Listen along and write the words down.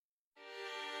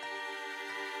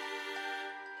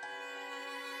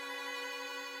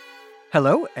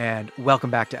Hello, and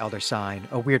welcome back to Elder Sign,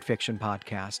 a weird fiction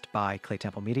podcast by Clay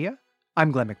Temple Media.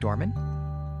 I'm Glenn McDorman.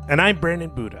 And I'm Brandon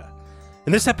Buddha.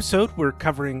 In this episode, we're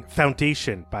covering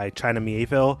Foundation by China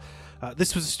Miéville.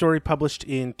 This was a story published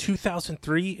in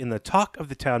 2003 in the Talk of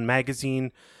the Town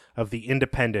magazine of The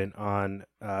Independent on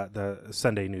the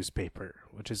Sunday newspaper,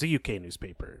 which is a UK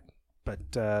newspaper.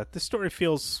 But this story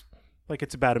feels like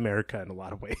it's about America in a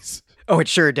lot of ways. Oh, it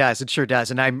sure does. It sure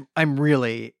does. And I'm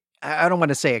really, I don't want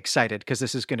to say excited because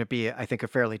this is going to be, I think, a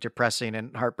fairly depressing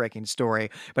and heartbreaking story,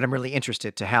 but I'm really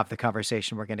interested to have the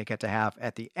conversation we're going to get to have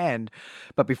at the end.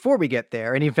 But before we get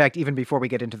there, and in fact, even before we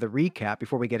get into the recap,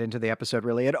 before we get into the episode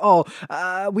really at all,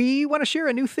 we want to share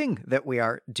a new thing that we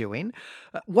are doing.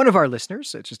 One of our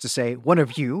listeners, which is to say one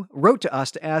of you, wrote to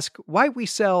us to ask why we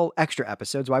sell extra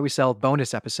episodes, why we sell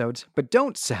bonus episodes, but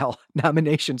don't sell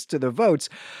nominations to the votes.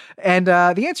 And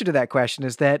the answer to that question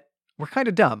is that we're kind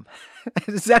of dumb.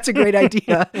 That's a great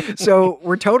idea. So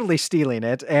we're totally stealing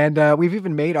it. And we've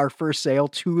even made our first sale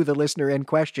to the listener in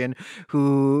question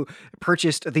who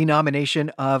purchased the nomination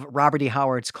of Robert E.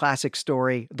 Howard's classic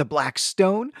story, The Black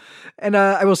Stone. And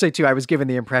I will say, too, I was given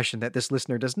the impression that this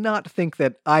listener does not think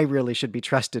that I really should be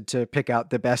trusted to pick out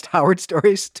the best Howard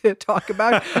stories to talk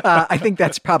about. I think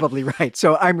that's probably right.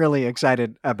 So I'm really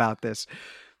excited about this.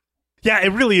 Yeah, it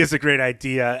really is a great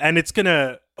idea. And it's going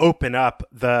to open up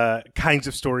the kinds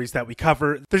of stories that we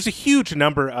cover. There's a huge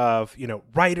number of,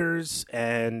 writers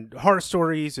and horror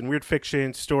stories and weird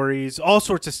fiction stories, all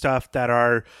sorts of stuff that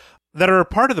are a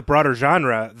part of the broader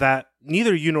genre that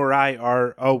neither you nor I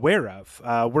are aware of.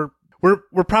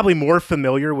 We're probably more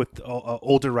familiar with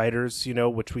older writers,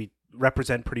 which we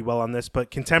represent pretty well on this, but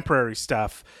contemporary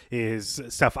stuff is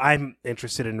stuff I'm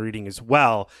interested in reading as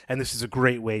well. And this is a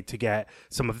great way to get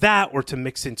some of that or to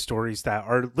mix in stories that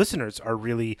our listeners are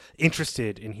really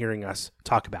interested in hearing us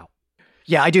talk about.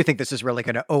 Yeah, I do think this is really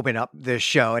going to open up this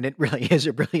show, and it really is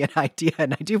a brilliant idea,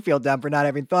 and I do feel dumb for not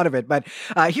having thought of it, but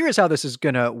here is how this is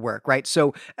going to work, right?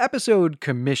 So episode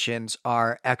commissions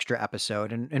are extra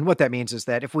episode, and what that means is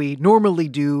that if we normally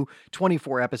do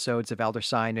 24 episodes of Elder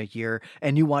Sign a year,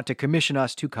 and you want to commission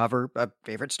us to cover a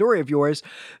favorite story of yours,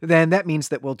 then that means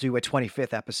that we'll do a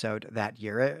 25th episode that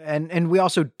year, and we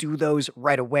also do those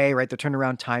right away, right? The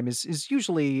turnaround time is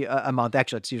usually a month.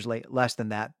 Actually, it's usually less than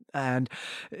that, and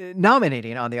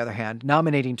on the other hand,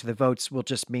 nominating to the votes will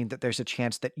just mean that there's a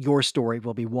chance that your story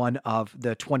will be one of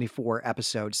the 24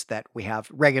 episodes that we have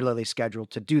regularly scheduled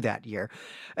to do that year.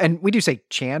 And we do say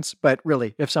chance, but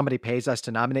really, if somebody pays us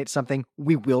to nominate something,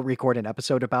 we will record an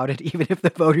episode about it. Even if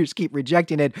the voters keep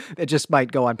rejecting it, it just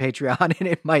might go on Patreon and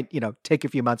it might, take a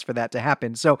few months for that to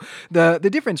happen. So the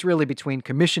difference really between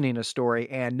commissioning a story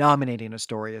and nominating a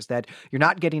story is that you're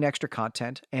not getting extra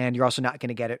content and you're also not going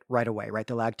to get it right away, right?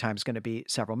 The lag time is going to be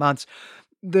several months.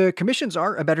 The commissions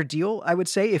are a better deal, I would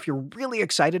say, if you're really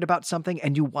excited about something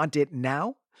and you want it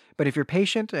now. But if you're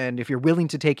patient and if you're willing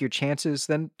to take your chances,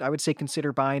 then I would say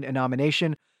consider buying a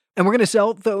nomination. And we're going to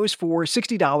sell those for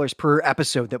 $60 per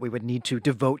episode that we would need to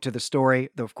devote to the story.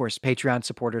 Though, of course, Patreon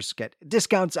supporters get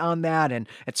discounts on that. And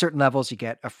at certain levels, you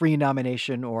get a free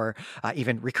nomination or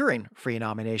even recurring free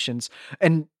nominations.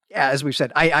 And as we've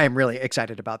said, I am really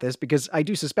excited about this because I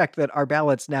do suspect that our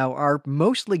ballots now are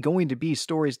mostly going to be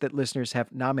stories that listeners have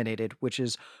nominated, which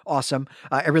is awesome.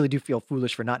 I really do feel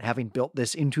foolish for not having built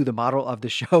this into the model of the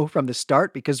show from the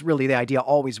start, because really the idea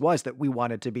always was that we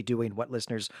wanted to be doing what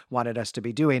listeners wanted us to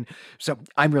be doing. So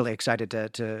I'm really excited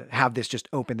to have this just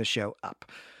open the show up.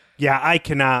 Yeah, I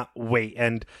cannot wait.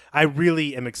 And I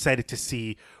really am excited to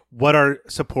see what our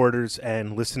supporters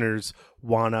and listeners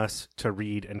want us to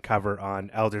read and cover on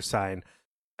Elder Sign.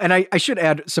 And I should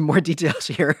add some more details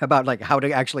here about how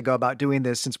to actually go about doing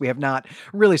this, since we have not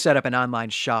really set up an online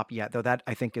shop yet, though that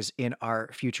I think is in our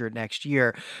future next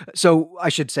year. So I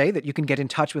should say that you can get in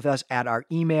touch with us at our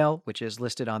email, which is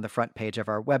listed on the front page of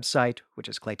our website, which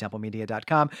is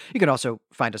claytemplemedia.com. You can also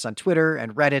find us on Twitter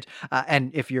and Reddit.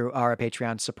 And if you are a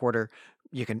Patreon supporter,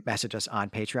 you can message us on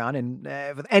Patreon,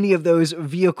 and with any of those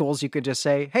vehicles, you could just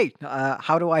say, hey,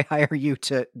 how do I hire you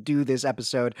to do this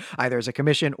episode, either as a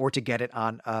commission or to get it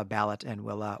on a ballot, and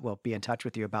we'll be in touch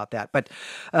with you about that. But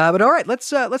all right, let's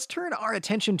turn our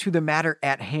attention to the matter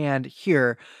at hand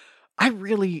here. I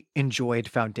really enjoyed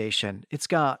Foundation. It's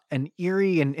got an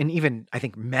eerie and even, I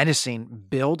think, menacing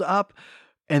build up,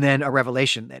 and then a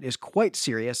revelation that is quite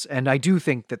serious. And I do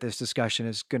think that this discussion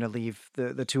is going to leave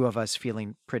the two of us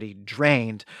feeling pretty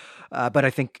drained, but I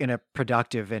think in a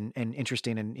productive and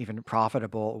interesting and even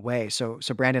profitable way. So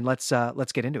Brandon, let's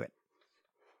get into it.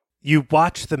 You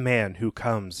watch the man who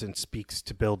comes and speaks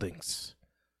to buildings.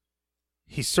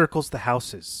 He circles the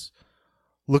houses,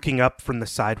 looking up from the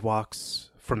sidewalks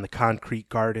from the concrete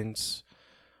gardens,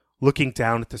 looking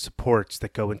down at the supports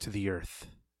that go into the earth.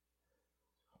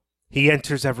 He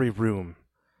enters every room,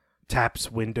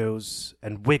 taps windows,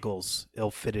 and wiggles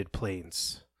ill-fitted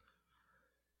planes.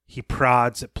 He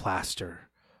prods at plaster,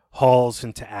 hauls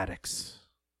into attics.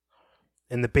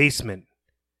 In the basement,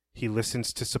 he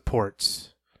listens to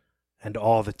supports, and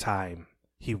all the time,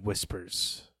 he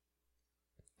whispers.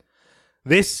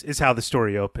 This is how the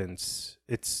story opens.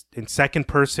 It's in second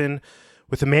person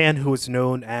with a man who is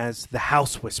known as the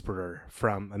House Whisperer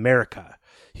from America.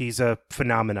 He's a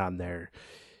phenomenon there.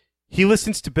 He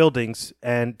listens to buildings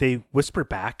and they whisper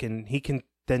back, and he can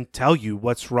then tell you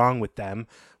what's wrong with them,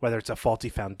 whether it's a faulty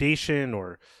foundation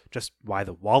or just why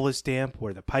the wall is damp,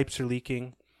 where the pipes are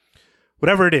leaking.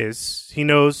 Whatever it is, he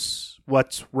knows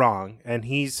what's wrong, and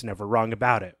he's never wrong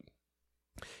about it.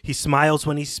 He smiles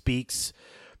when he speaks,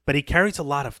 but he carries a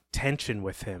lot of tension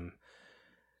with him.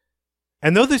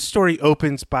 And though this story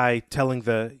opens by telling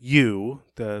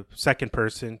the second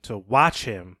person, to watch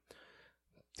him,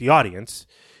 the audience,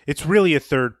 it's really a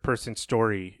third-person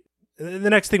story. The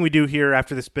next thing we do here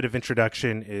after this bit of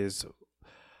introduction is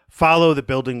follow the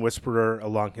building whisperer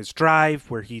along his drive,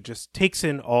 where he just takes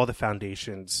in all the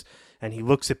foundations and he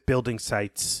looks at building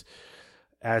sites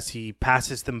as he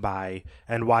passes them by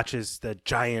and watches the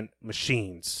giant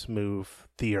machines move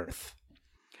the earth.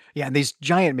 Yeah, and these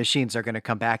giant machines are going to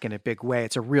come back in a big way.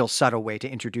 It's a real subtle way to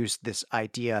introduce this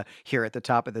idea here at the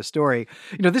top of the story.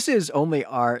 This is only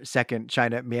our second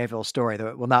China Miéville story, though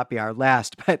it will not be our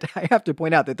last. But I have to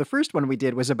point out that the first one we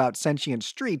did was about sentient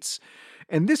streets.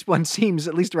 And this one seems,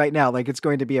 at least right now, like it's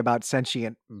going to be about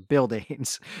sentient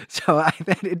buildings. So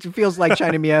it feels like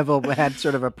China Miéville had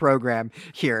sort of a program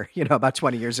here, about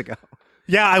 20 years ago.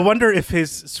 Yeah, I wonder if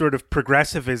his sort of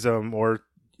progressivism or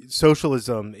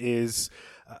socialism is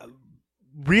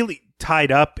really tied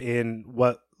up in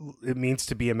what it means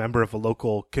to be a member of a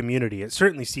local community. It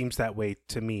certainly seems that way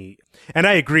to me. And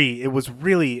I agree. It was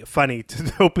really funny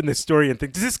to open this story and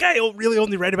think, does this guy really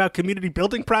only write about community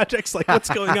building projects? Like, what's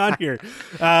going on here?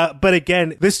 But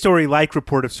again, this story, like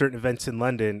Report of Certain Events in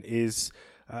London, is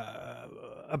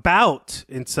about,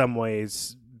 in some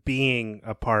ways, being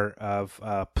a part of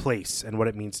a place and what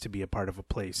it means to be a part of a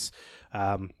place.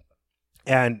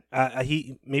 And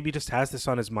he maybe just has this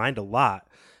on his mind a lot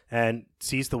and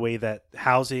sees the way that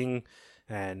housing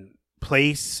and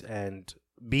place and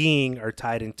being are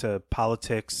tied into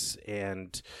politics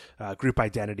and group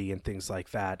identity and things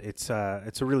like that. It's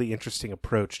a really interesting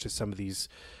approach to some of these,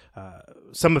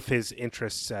 some of his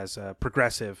interests as a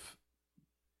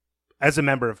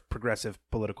member of progressive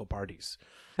political parties.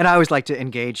 And I always like to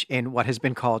engage in what has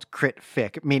been called crit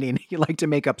fic, meaning you like to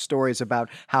make up stories about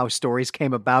how stories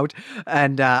came about.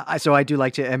 And so I do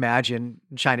like to imagine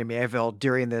China Miéville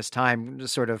during this time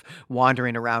just sort of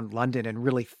wandering around London and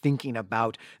really thinking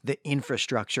about the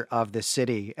infrastructure of the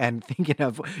city and thinking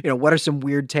of, what are some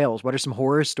weird tales? What are some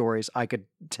horror stories I could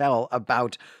tell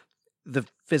about the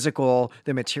physical,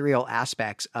 the material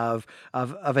aspects of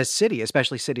a city,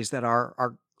 especially cities that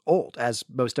are old, as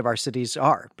most of our cities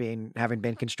are, having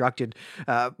been constructed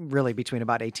really between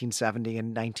about 1870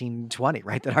 and 1920,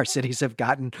 right? That our cities have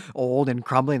gotten old and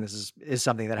crumbling. This is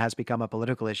something that has become a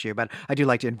political issue. But I do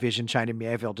like to envision China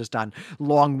Miéville just on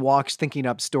long walks, thinking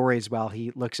up stories while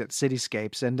he looks at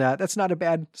cityscapes, and it's not a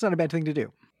bad thing to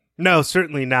do. No,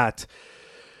 certainly not.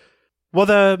 Well,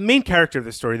 the main character of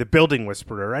the story, the building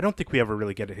whisperer, I don't think we ever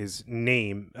really get his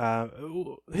name.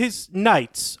 His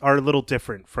nights are a little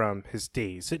different from his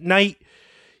days. At night,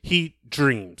 he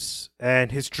dreams,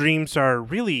 and his dreams are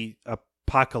really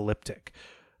apocalyptic.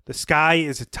 The sky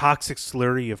is a toxic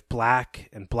slurry of black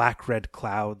and black-red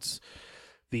clouds.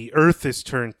 The earth is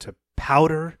turned to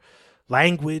powder.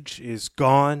 Language is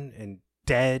gone and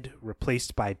dead,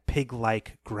 replaced by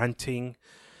pig-like grunting.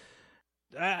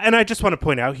 And I just want to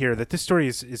point out here that this story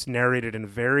is narrated in a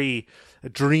very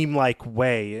dreamlike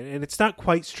way. And it's not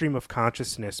quite stream of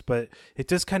consciousness, but it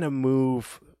does kind of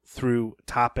move through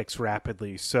topics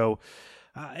rapidly. So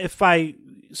if I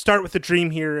start with a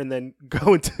dream here and then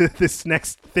go into this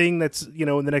next thing that's, in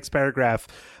the next paragraph,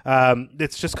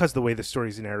 it's just because the way the story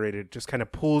is narrated just kind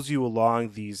of pulls you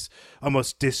along these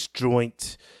almost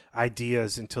disjoint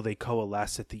ideas until they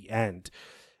coalesce at the end.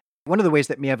 One of the ways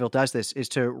that Miéville does this is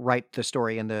to write the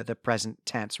story in the present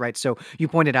tense, right? So you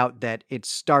pointed out that it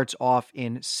starts off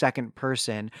in second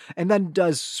person and then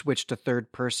does switch to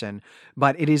third person,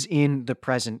 but it is in the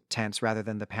present tense rather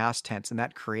than the past tense, and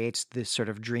that creates this sort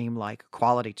of dreamlike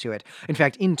quality to it. In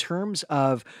fact, in terms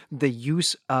of the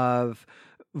use of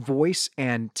voice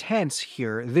and tense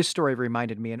here, this story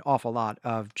reminded me an awful lot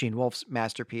of Gene Wolfe's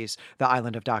masterpiece, The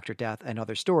Island of Dr. Death and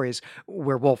Other Stories,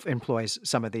 where Wolfe employs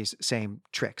some of these same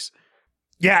tricks.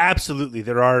 Yeah, absolutely.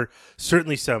 There are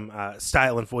certainly some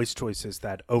style and voice choices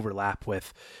that overlap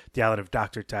with The Island of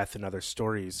Dr. Death and Other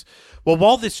Stories. Well,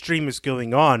 while this stream is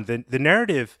going on, the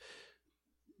narrative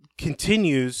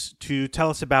continues to tell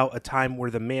us about a time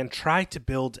where the man tried to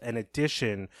build an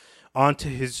addition onto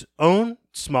his own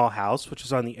small house, which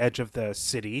is on the edge of the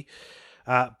city.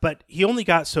 But he only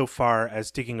got so far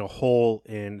as digging a hole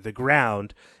in the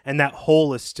ground, and that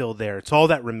hole is still there. It's all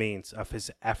that remains of his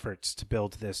efforts to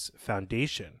build this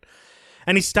foundation.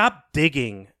 And he stopped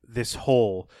digging this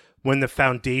hole when the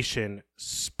foundation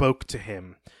spoke to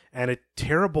him, and a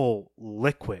terrible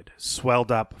liquid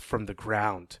swelled up from the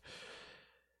ground.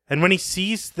 And when he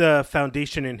sees the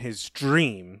foundation in his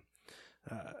dream,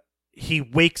 he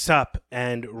wakes up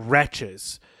and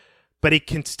retches, but he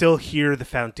can still hear the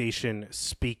foundation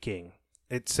speaking.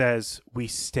 It says, "We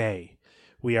stay.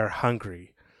 We are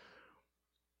hungry."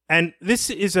 And this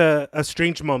is a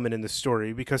strange moment in the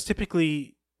story, because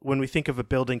typically when we think of a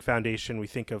building foundation, we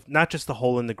think of not just the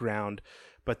hole in the ground,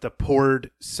 but the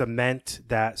poured cement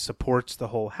that supports the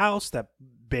whole house, that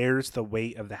bears the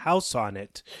weight of the house on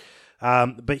it.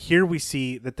 But here we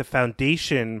see that the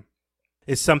foundation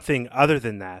is something other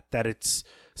than that it's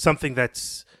something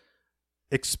that's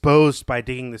exposed by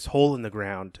digging this hole in the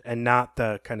ground, and not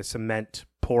the kind of cement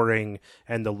pouring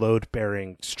and the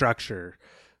load-bearing structure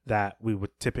that we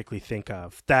would typically think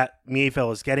of, that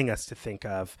Mieville is getting us to think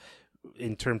of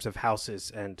in terms of houses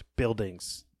and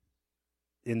buildings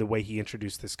in the way he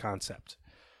introduced this concept.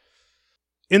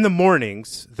 In the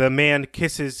mornings, the man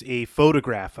kisses a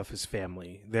photograph of his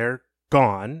family. They're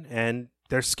gone, and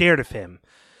they're scared of him.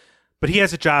 But he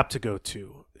has a job to go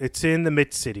to. It's in the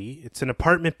mid-city. It's an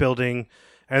apartment building,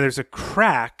 and there's a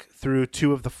crack through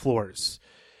two of the floors.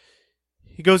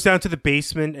 He goes down to the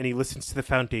basement, and he listens to the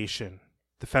foundation.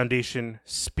 The foundation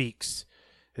speaks.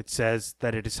 It says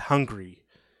that it is hungry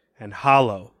and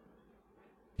hollow.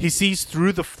 He sees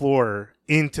through the floor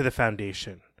into the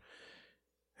foundation.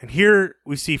 And here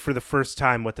we see for the first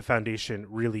time what the foundation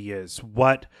really is,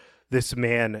 what this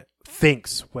man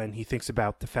thinks when he thinks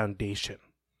about the foundation.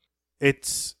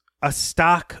 It's a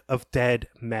stock of dead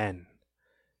men,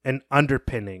 an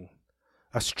underpinning,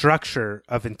 a structure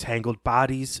of entangled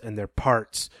bodies and their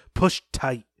parts pushed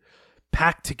tight,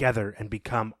 packed together and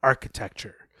become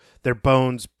architecture, their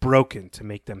bones broken to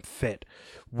make them fit,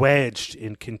 wedged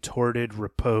in contorted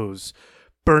repose,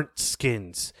 burnt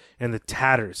skins and the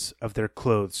tatters of their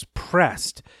clothes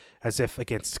pressed as if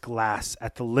against glass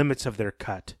at the limits of their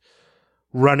cut,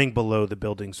 running below the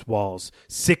building's walls,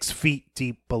 6 feet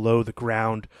deep below the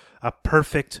ground, a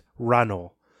perfect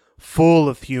runnel, full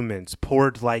of humans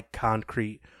poured like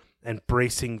concrete and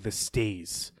bracing the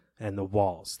stays and the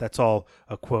walls. That's all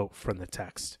a quote from the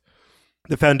text.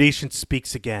 The foundation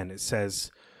speaks again. It says,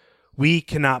 "We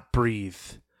cannot breathe,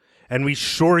 and we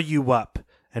shore you up,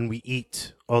 and we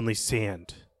eat only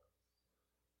sand."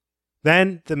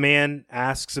 Then the man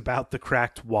asks about the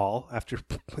cracked wall after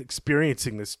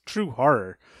experiencing this true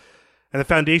horror. And the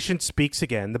foundation speaks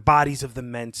again. The bodies of the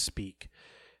men speak.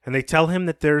 And they tell him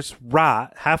that there's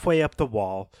rot halfway up the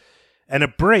wall and a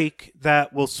break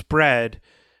that will spread,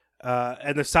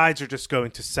 and the sides are just going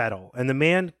to settle. And the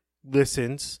man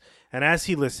listens, and as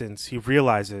he listens, he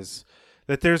realizes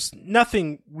that there's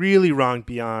nothing really wrong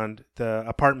beyond the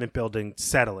apartment building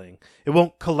settling. It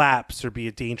won't collapse or be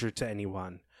a danger to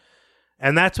anyone.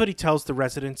 And that's what he tells the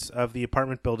residents of the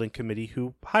apartment building committee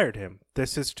who hired him.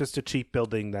 This is just a cheap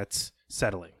building that's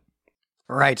settling.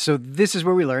 Right. So this is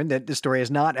where we learn that the story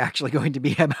is not actually going to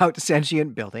be about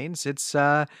sentient buildings. It's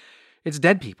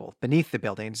dead people beneath the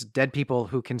buildings, dead people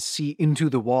who can see into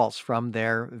the walls from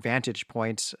their vantage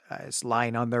points,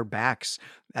 lying on their backs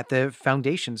at the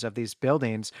foundations of these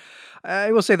buildings.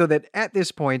 I will say, though, that at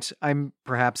this point, I'm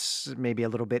perhaps maybe a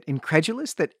little bit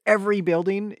incredulous that every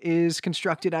building is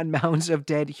constructed on mounds of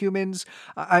dead humans.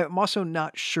 I'm also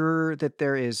not sure that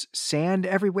there is sand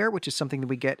everywhere, which is something that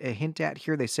we get a hint at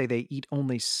here. They say they eat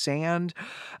only sand.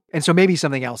 And so maybe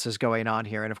something else is going on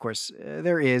here. And of course,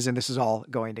 there is, and this is all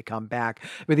going to come back.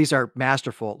 But these are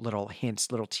masterful little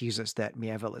hints, little teases that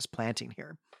Mieville is planting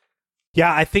here.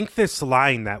 Yeah, I think this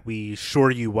line that we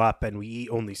shore you up and we eat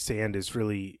only sand is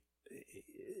really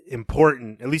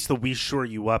important. At least the "we shore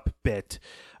you up" bit.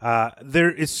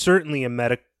 There's certainly a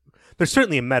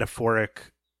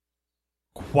metaphoric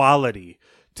quality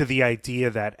to the idea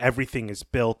that everything is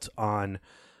built on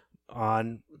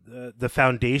the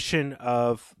foundation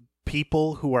of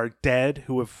people who are dead,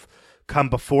 who have come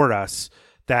before us,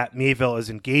 that Mieville is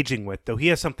engaging with, though he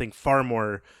has something far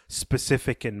more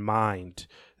specific in mind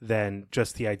than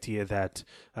just the idea that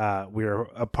we're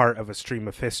a part of a stream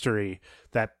of history,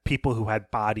 that people who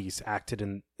had bodies acted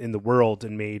in the world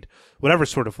and made whatever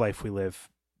sort of life we live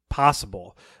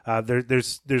possible.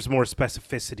 There's more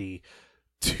specificity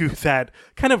to that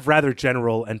kind of rather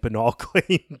general and banal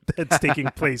claim that's taking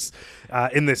place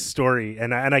in this story,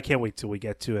 and I can't wait till we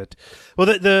get to it. Well,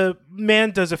 the man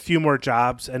does a few more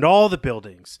jobs, and all the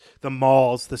buildings, the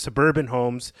malls, the suburban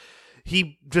homes,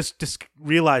 he just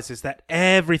realizes that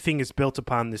everything is built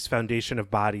upon this foundation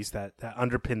of bodies that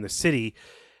underpin the city,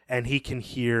 and he can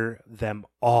hear them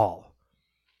all.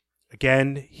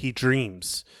 Again, he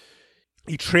dreams.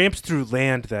 He tramps through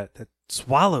land that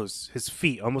swallows his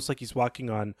feet, almost like he's walking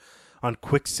on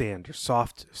quicksand or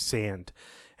soft sand.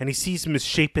 And he sees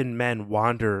misshapen men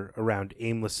wander around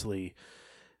aimlessly.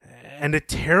 And a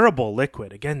terrible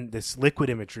liquid, again, this liquid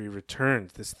imagery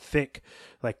returns, this thick,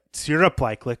 like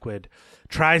syrup-like liquid,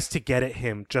 tries to get at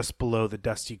him just below the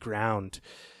dusty ground.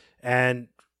 And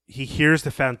he hears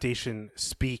the foundation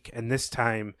speak, and this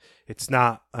time it's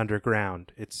not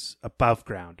underground, it's above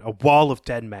ground. A wall of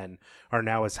dead men are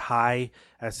now as high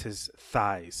as his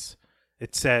thighs.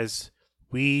 It says,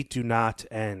 "We do not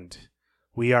end.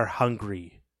 We are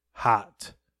hungry,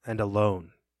 hot, and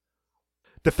alone."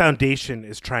 The foundation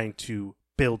is trying to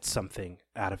build something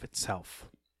out of itself.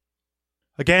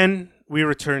 Again, we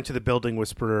return to the building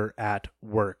whisperer at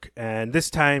work, and this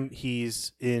time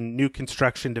he's in new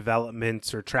construction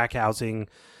developments or track housing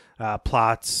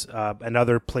plots and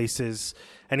other places,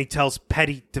 and he tells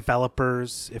petty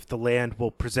developers if the land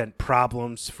will present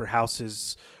problems for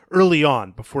houses early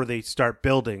on before they start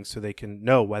building, so they can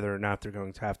know whether or not they're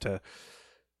going to have to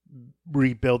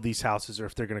rebuild these houses or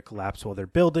if they're going to collapse while they're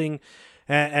building.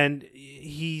 And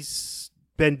he's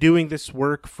been doing this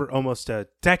work for almost a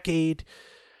decade.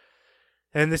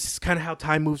 And this is kind of how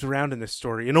time moves around in this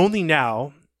story. And only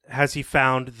now has he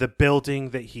found the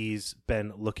building that he's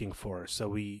been looking for. So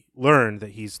we learn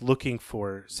that he's looking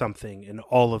for something in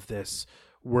all of this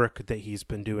work that he's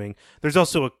been doing. There's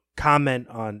also a comment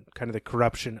on kind of the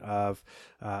corruption of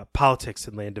politics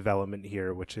and land development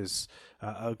here, which is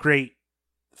a great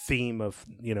theme of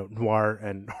noir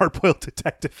and hard-boiled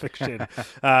detective fiction,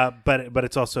 but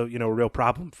it's also a real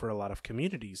problem for a lot of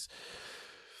communities.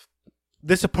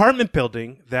 This apartment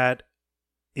building that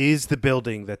is the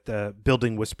building that the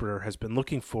building whisperer has been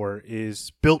looking for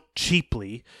is built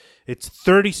cheaply. It's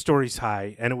 30 stories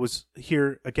high, and it was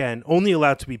here again only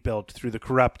allowed to be built through the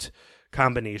corrupt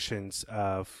combinations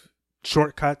of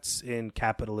shortcuts in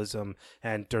capitalism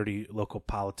and dirty local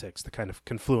politics, the kind of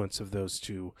confluence of those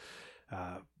two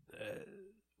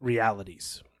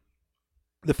realities.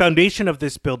 The foundation of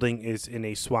this building is in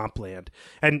a swampland,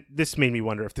 and this made me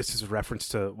wonder if this is a reference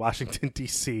to Washington,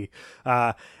 D.C.,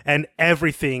 and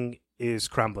everything is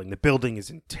crumbling. The building is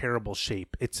in terrible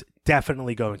shape. It's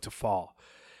definitely going to fall.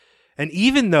 And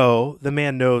even though the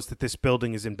man knows that this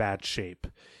building is in bad shape,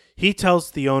 he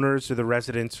tells the owners or the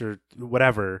residents or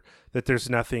whatever that there's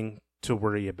nothing to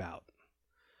worry about.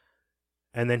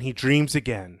 And then he dreams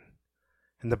again.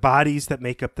 And the bodies that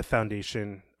make up the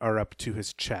foundation are up to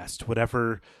his chest.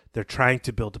 Whatever they're trying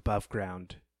to build above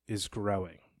ground is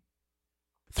growing.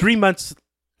 3 months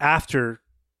after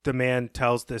the man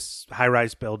tells this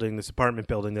high-rise building, this apartment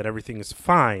building, that everything is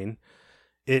fine,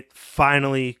 it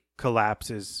finally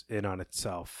collapses in on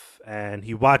itself. And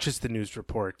he watches the news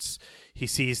reports. He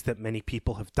sees that many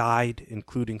people have died,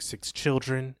 including 6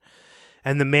 children.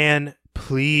 And the man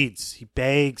pleads, he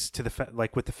begs to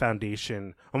with the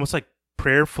foundation, almost like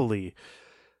prayerfully,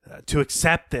 to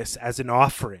accept this as an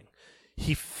offering.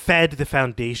 He fed the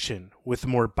foundation with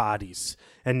more bodies,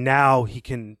 and now he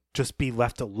can just be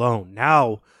left alone.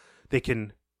 Now they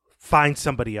can find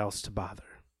somebody else to bother.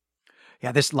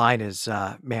 Yeah, this line is,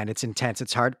 man, it's intense.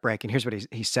 It's heartbreaking. Here's what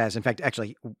he says. In fact,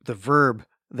 actually, the verb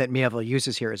that Mieville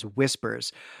uses here is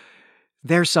whispers.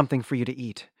 "There's something for you to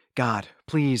eat. God,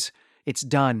 please, it's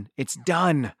done. It's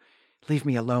done. Leave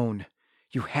me alone.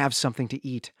 You have something to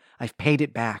eat. I've paid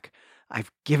it back.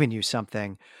 I've given you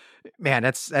something." Man,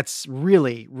 that's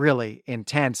really, really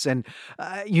intense. And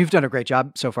you've done a great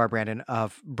job so far, Brandon,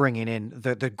 of bringing in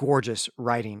the gorgeous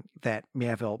writing that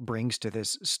Mieville brings to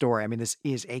this story. I mean, this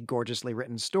is a gorgeously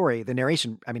written story. The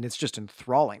narration, I mean, it's just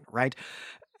enthralling, right?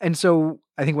 And so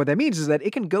I think what that means is that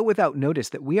it can go without notice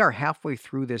that we are halfway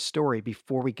through this story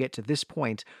before we get to this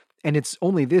point. And it's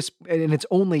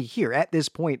only here at this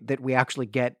point that we actually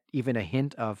get even a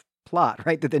hint of plot,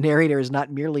 right? That the narrator is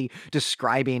not merely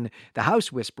describing the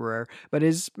House Whisperer, but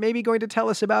is maybe going to tell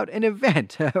us about an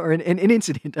event or an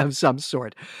incident of some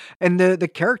sort. And the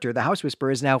character, the House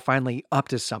Whisperer, is now finally up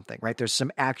to something, right? There's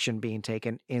some action being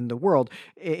taken in the world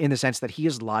in the sense that he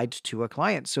has lied to a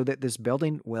client so that this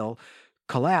building will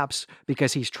collapse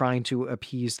because he's trying to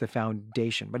appease the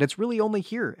Foundation. But it's really only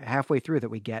here, halfway through, that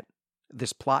we get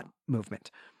this plot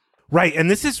movement. Right. And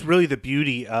this is really the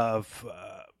beauty of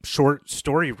short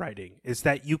story writing, is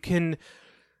that you can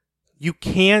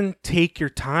take your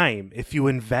time if you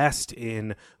invest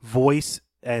in voice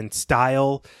and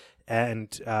style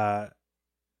and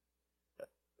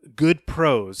good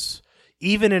prose.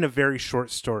 Even in a very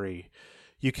short story,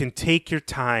 you can take your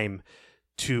time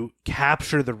to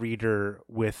capture the reader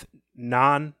with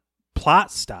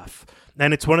non-plot stuff.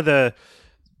 And it's one of the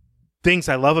things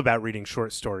I love about reading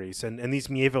short stories, and these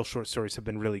Mieville short stories have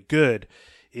been really good,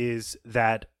 is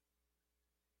that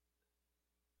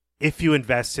if you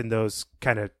invest in those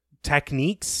kind of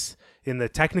techniques, in the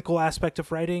technical aspect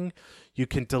of writing, you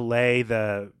can delay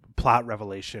the plot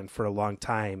revelation for a long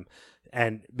time.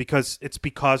 And because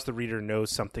the reader knows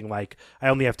something like, I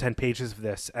only have 10 pages of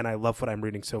this and I love what I'm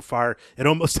reading so far, it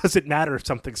almost doesn't matter if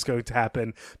something's going to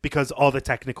happen because all the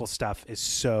technical stuff is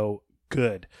so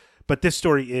good. But this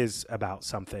story is about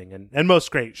something, and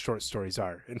most great short stories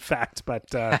are, in fact.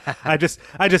 But I just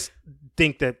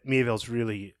think that Mieville's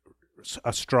really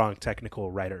a strong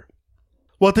technical writer.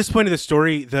 Well, at this point of the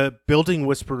story, the Building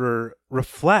Whisperer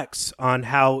reflects on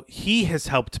how he has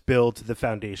helped build the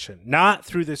Foundation, not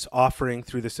through this offering,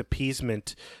 through this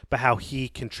appeasement, but how he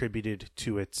contributed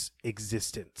to its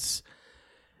existence.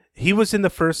 He was in the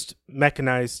 1st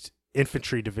Mechanized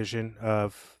Infantry Division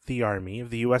of the Army, of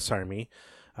the U.S. Army.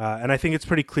 And I think it's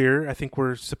pretty clear. I think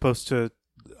we're supposed to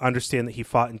understand that he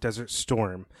fought in Desert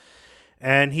Storm.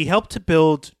 And he helped to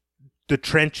build the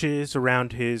trenches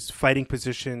around his fighting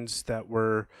positions that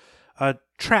were a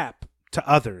trap to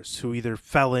others who either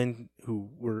fell in, who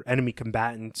were enemy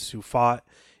combatants who fought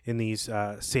in these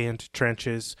sand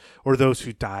trenches, or those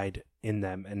who died in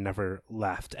them and never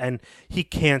left. And he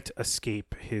can't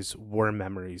escape his war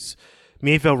memories.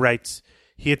 Mieville writes,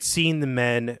 he had seen the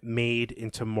men made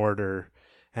into mortar,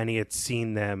 and he had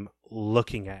seen them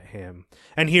looking at him.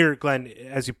 And here, Glenn,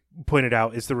 as you pointed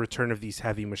out, is the return of these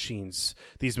heavy machines,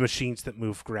 these machines that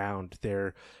move ground.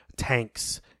 They're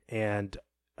tanks and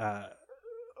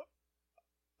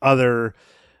other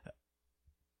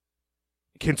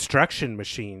construction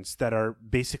machines that are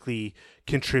basically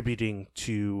contributing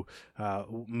to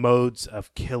modes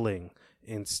of killing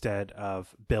instead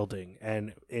of building.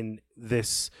 And in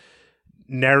this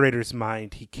narrator's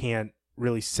mind, he can't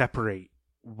really separate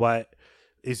what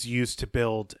is used to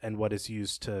build and what is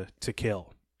used to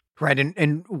kill. Right,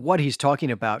 and what he's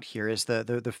talking about here is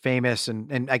the famous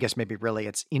and I guess maybe really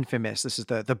it's infamous. This is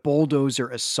the bulldozer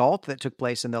assault that took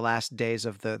place in the last days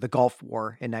of the Gulf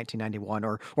War in 1991,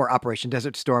 or Operation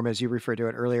Desert Storm, as you referred to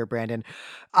it earlier, Brandon.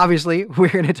 Obviously, we're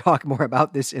going to talk more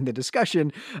about this in the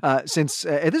discussion, since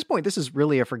at this point this is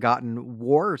really a forgotten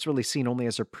war. It's really seen only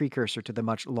as a precursor to the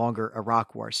much longer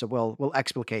Iraq War. So we'll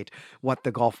explicate what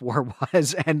the Gulf War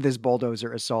was and this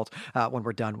bulldozer assault when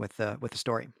we're done with the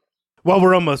story. Well,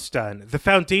 we're almost done. The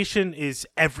Foundation is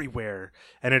everywhere,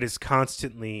 and it is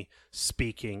constantly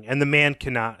speaking, and the man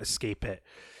cannot escape it.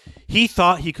 He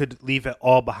thought he could leave it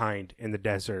all behind in the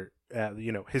desert.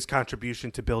 His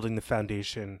contribution to building the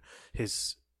Foundation,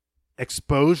 his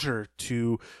exposure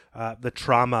to the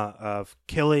trauma of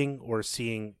killing or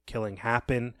seeing killing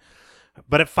happen,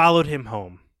 but it followed him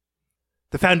home.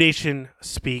 The Foundation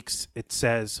speaks. It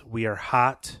says, "We are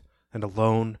hot and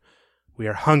alone. We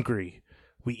are hungry.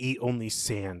 We eat only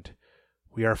sand.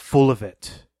 We are full of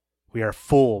it. We are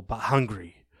full but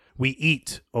hungry. We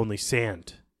eat only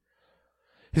sand."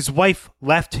 His wife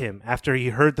left him after he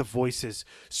heard the voices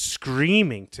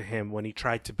screaming to him when he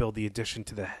tried to build the addition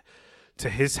to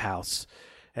his house.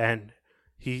 And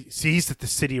he sees that the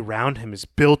city around him is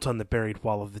built on the buried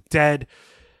wall of the dead.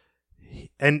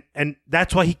 And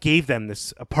that's why he gave them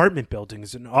this apartment building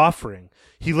as an offering.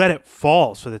 He let it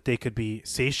fall so that they could be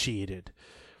satiated.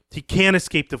 He can't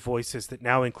escape the voices that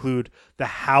now include the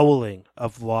howling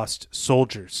of lost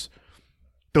soldiers.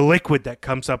 The liquid that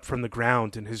comes up from the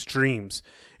ground in his dreams,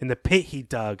 in the pit he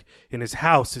dug in his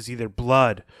house, is either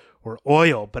blood or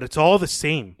oil, but it's all the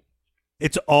same.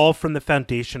 It's all from the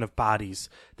foundation of bodies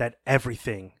that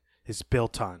everything is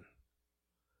built on.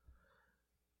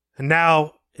 And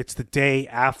now it's the day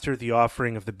after the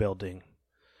offering of the building.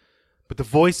 But the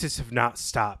voices have not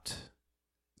stopped.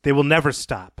 They will never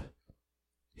stop.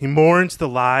 He mourns the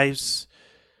lives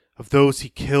of those he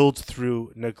killed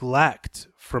through neglect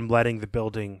from letting the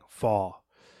building fall.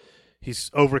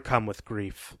 He's overcome with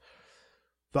grief.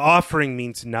 The offering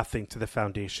means nothing to the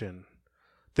foundation.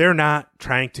 They're not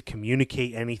trying to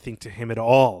communicate anything to him at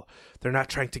all. They're not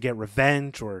trying to get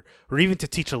revenge or even to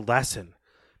teach a lesson.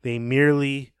 They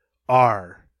merely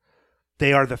are.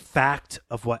 They are the fact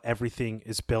of what everything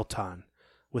is built on.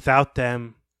 Without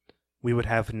them, we would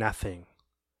have nothing.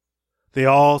 They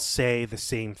all say the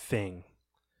same thing.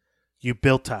 You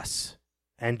built us,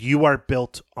 and you are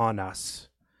built on us,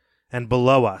 and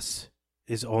below us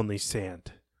is only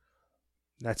sand.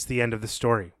 That's the end of the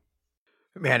story.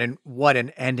 Man, and what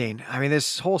an ending. I mean,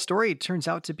 this whole story turns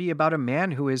out to be about a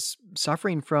man who is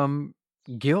suffering from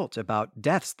guilt about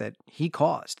deaths that he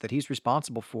caused, that he's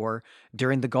responsible for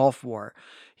during the Gulf War.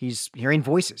 He's hearing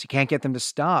voices. He can't get them to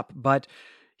stop, but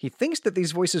he thinks that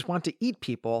these voices want to eat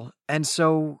people, and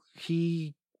so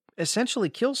he essentially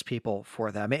kills people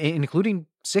for them, including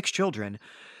 6 children.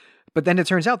 But then it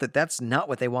turns out that that's not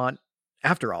what they want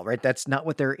after all, right? That's not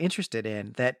what they're interested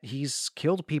in, that he's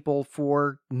killed people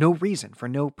for no reason, for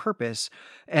no purpose.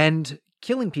 And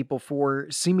killing people for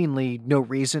seemingly no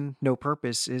reason, no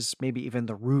purpose is maybe even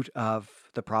the root of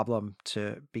the problem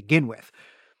to begin with.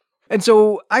 And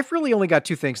so I've really only got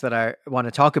 2 things that I want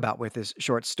to talk about with this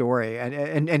short story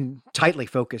and tightly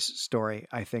focused story,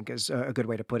 I think is a good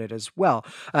way to put it as well.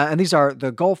 And these are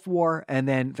the Gulf War and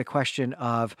then the question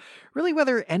of really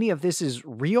whether any of this is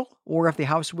real or if the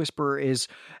House Whisperer is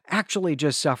actually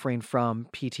just suffering from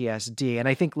PTSD. And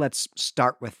I think let's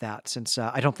start with that since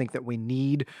I don't think that we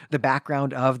need the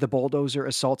background of the bulldozer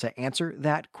assault to answer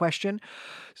that question.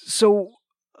 So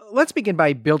let's begin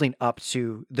by building up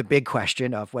to the big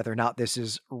question of whether or not this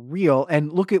is real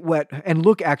and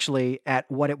look actually at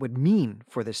what it would mean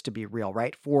for this to be real,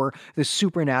 right? For the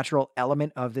supernatural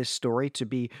element of this story to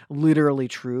be literally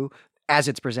true as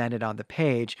it's presented on the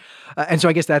page. And so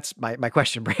I guess that's my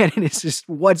question, Brandon, is just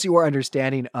what's your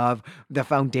understanding of the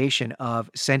foundation of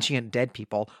sentient dead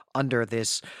people under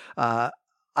this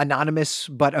anonymous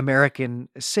but American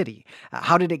city?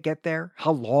 How did it get there?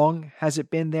 How long has it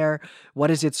been there? What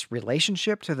is its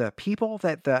relationship to the people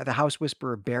that the House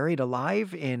Whisperer buried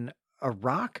alive in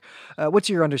Iraq? What's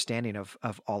your understanding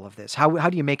of all of this? How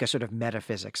do you make a sort of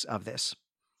metaphysics of this?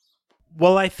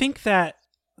 Well, I think that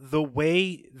the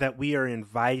way that we are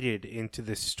invited into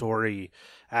this story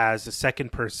as a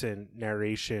second-person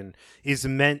narration is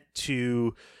meant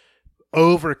to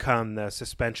overcome the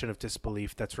suspension of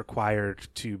disbelief that's required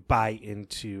to buy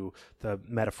into the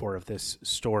metaphor of this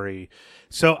story.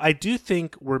 So I do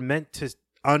think we're meant to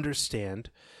understand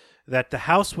that the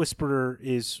House Whisperer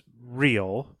is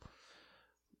real,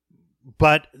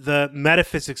 but the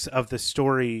metaphysics of the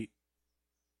story,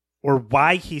 or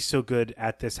why he's so good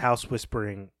at this house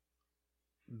whispering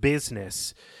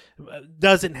business,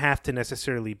 doesn't have to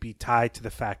necessarily be tied to the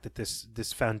fact that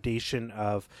this foundation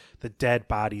of the dead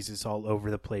bodies is all over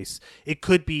the place. It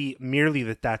could be merely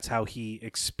that that's how he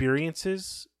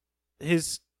experiences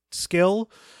his skill,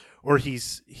 or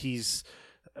he's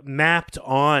mapped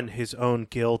on his own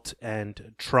guilt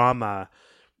and trauma,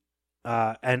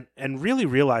 and really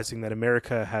realizing that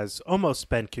America has almost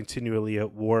been continually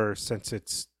at war since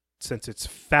its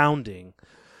founding,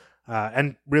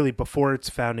 and really before its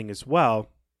founding as well.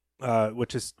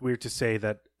 Which is weird to say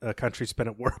that a country's been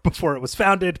at war before it was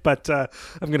founded, but I'm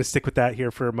going to stick with that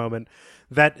here for a moment.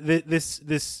 That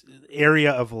this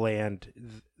area of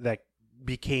land that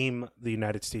became the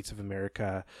United States of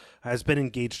America has been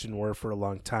engaged in war for a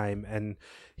long time, and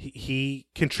he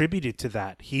contributed to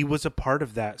that. He was a part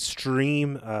of that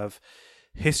stream of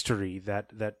history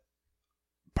that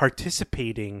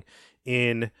participating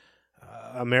in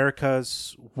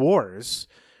America's wars.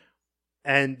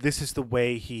 And this is the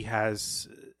way he has,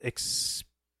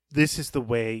 this is the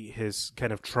way his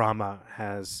kind of trauma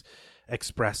has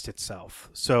expressed itself.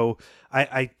 So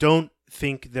I don't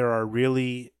think there are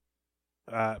really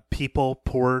people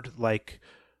poured like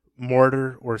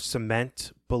mortar or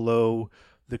cement below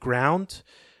the ground.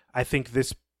 I think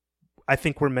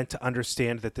we're meant to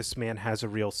understand that this man has a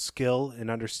real skill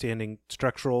in understanding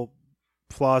structural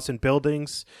flaws in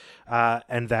buildings,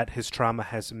 and that his trauma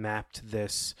has mapped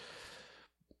this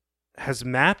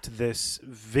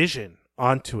vision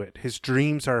onto it. His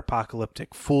dreams are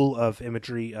apocalyptic, full of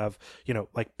imagery of,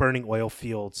 like burning oil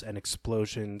fields and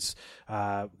explosions,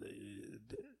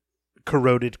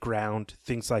 corroded ground,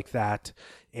 things like that.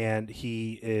 And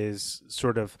he is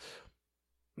sort of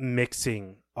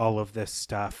mixing all of this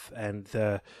stuff, and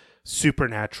the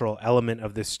supernatural element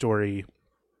of this story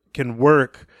can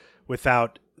work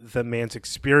without the man's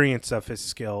experience of his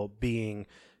skill being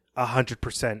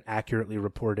 100% accurately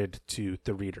reported to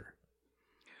the reader.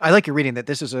 I like your reading that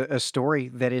this is a story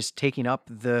that is taking up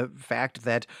the fact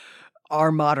that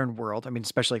our modern world, I mean,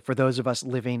 especially for those of us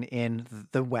living in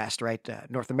the West, right?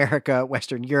 North America,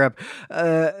 Western Europe,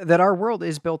 that our world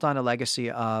is built on a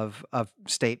legacy of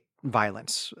state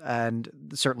violence. And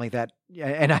certainly that,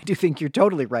 and I do think you're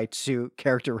totally right to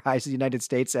characterize the United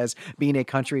States as being a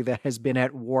country that has been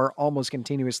at war almost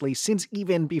continuously since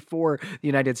even before the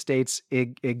United States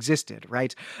existed,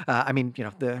 right? I mean,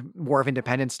 the War of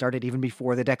Independence started even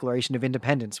before the Declaration of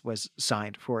Independence was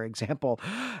signed, for example.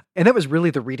 And that was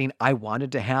really the reading I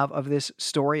wanted to have of this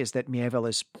story, is that Mieville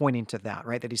is pointing to that,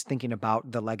 right? That he's thinking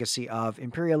about the legacy of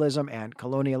imperialism and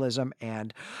colonialism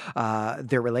and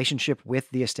their relationship with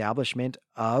the establishment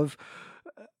of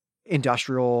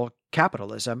industrial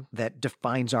capitalism that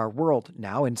defines our world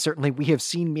now. And certainly we have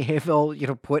seen Mieville,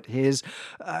 put his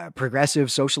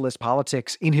progressive socialist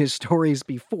politics in his stories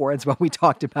before. It's what we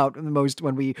talked about the most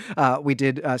when we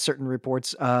did certain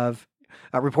reports of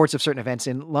certain events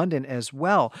in London as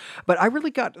well. But I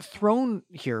really got thrown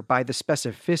here by the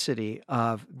specificity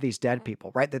of these dead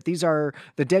people, right? That these are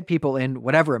the dead people in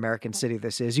whatever American city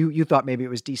this is. You thought maybe it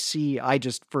was DC. I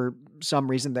just, for some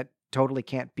reason that totally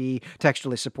can't be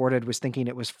textually supported, was thinking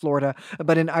it was Florida.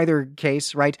 But in either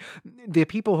case, right, the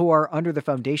people who are under the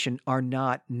foundation are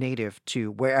not native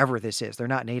to wherever this is. They're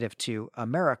not native to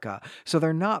America. So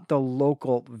they're not the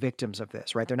local victims of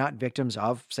this, right? They're not victims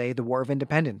of, say, the War of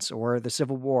Independence or the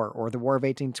Civil War or the War of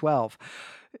 1812.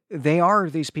 They are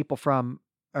these people from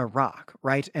Iraq,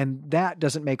 right? And that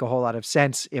doesn't make a whole lot of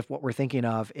sense if what we're thinking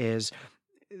of is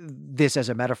this as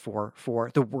a metaphor for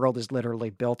the world is literally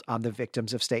built on the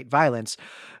victims of state violence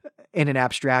in an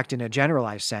abstract and a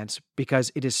generalized sense,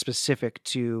 because it is specific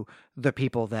to the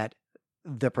people that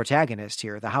the protagonist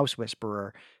here, the House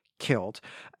Whisperer, killed.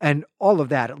 And all of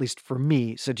that, at least for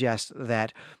me, suggests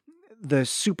that the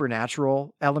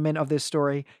supernatural element of this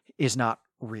story is not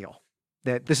real.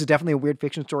 That this is definitely a weird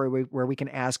fiction story where we can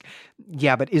ask,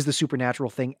 yeah, but is the supernatural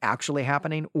thing actually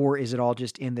happening, or is it all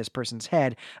just in this person's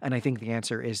head? And I think the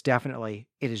answer is definitely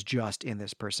it is just in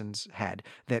this person's head,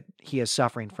 that he is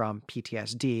suffering from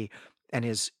PTSD and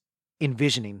is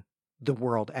envisioning the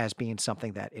world as being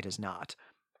something that it is not.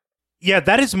 Yeah,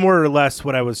 that is more or less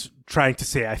what I was trying to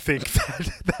say. I think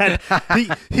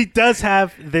that he does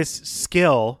have this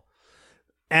skill,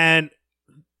 and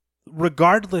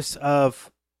regardless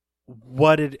of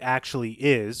what it actually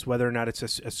is, whether or not it's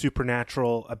a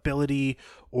supernatural ability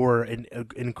or an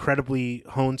incredibly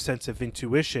honed sense of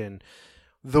intuition,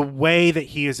 the way that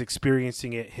he is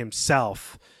experiencing it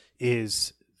himself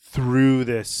is through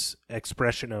this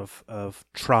expression of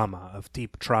trauma, of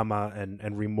deep trauma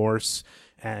and remorse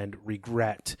and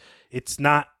regret. It's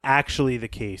not actually the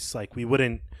case. Like, we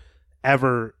wouldn't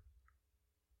ever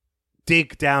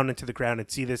dig down into the ground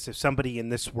and see this if somebody in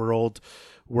this world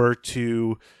were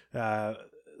to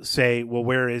say, well,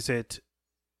 where is it?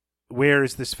 Where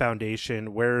is this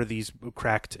foundation? Where are these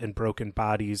cracked and broken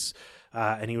bodies?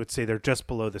 And he would say they're just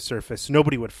below the surface.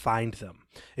 Nobody would find them.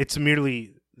 It's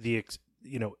merely the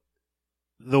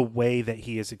way that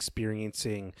he is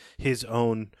experiencing his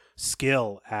own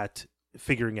skill at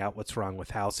figuring out what's wrong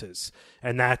with houses.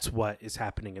 And that's what is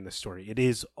happening in the story. It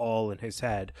is all in his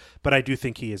head, but I do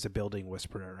think he is a building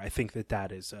whisperer. I think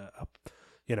that is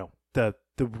the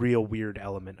real weird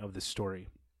element of the story.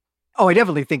 Oh, I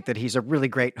definitely think that he's a really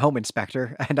great home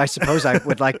inspector, and I suppose I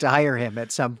would like to hire him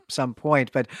at some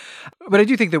point. But I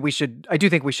do think that we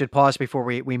should pause before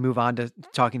we move on to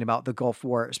talking about the Gulf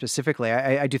War specifically.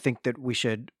 I do think that we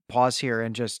should pause here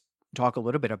and just talk a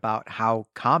little bit about how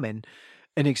common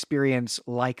an experience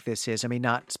like this is. I mean,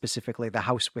 not specifically the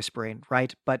house whispering,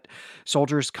 right? But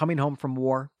soldiers coming home from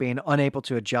war, being unable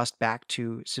to adjust back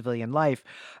to civilian life,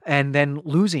 and then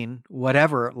losing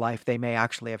whatever life they may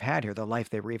actually have had here, the life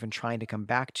they were even trying to come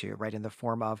back to, right? In the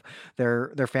form of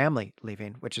their family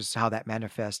leaving, which is how that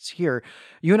manifests here.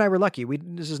 You and I were lucky.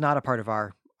 This is not a part of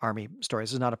our Army story.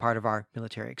 This is not a part of our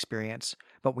military experience,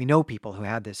 but we know people who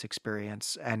had this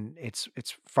experience, and it's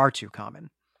far too common.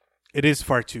 It is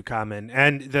far too common.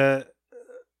 And the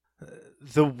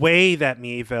way that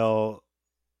Mieville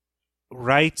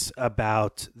writes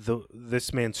about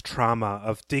this man's trauma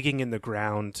of digging in the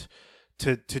ground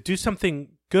to do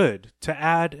something good, to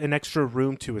add an extra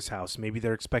room to his house. Maybe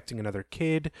they're expecting another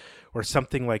kid or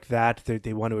something like that.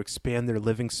 They want to expand their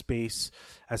living space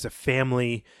as a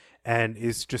family, and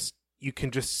you can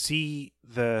just see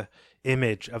the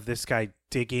image of this guy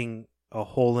digging a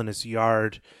hole in his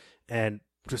yard and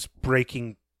just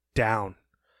breaking down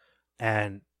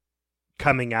and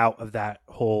coming out of that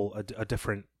hole a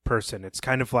different person. It's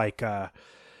kind of like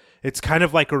it's kind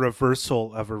of like a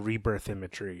reversal of a rebirth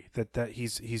imagery that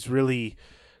he's really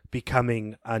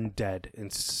becoming undead in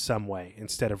some way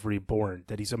instead of reborn,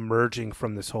 that he's emerging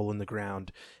from this hole in the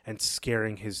ground and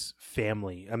scaring his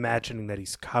family, imagining that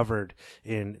he's covered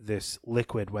in this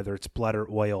liquid, whether it's blood or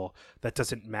oil, that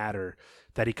doesn't matter,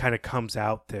 that he kind of comes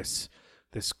out this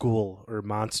ghoul or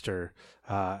monster,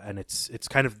 and it's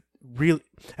kind of really,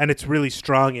 and it's really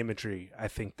strong imagery, I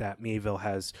think, that Mieville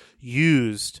has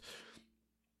used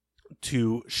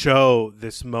to show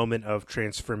this moment of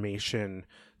transformation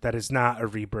that is not a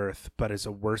rebirth, but is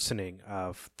a worsening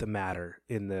of the matter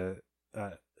in the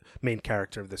main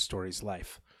character of this story's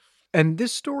life. And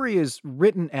this story is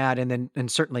written at and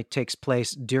certainly takes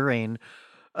place during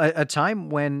a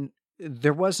time when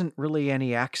there wasn't really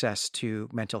any access to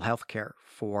mental health care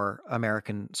for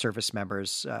American service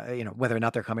members, whether or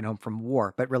not they're coming home from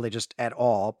war, but really just at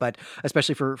all. But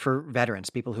especially for veterans,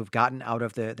 people who've gotten out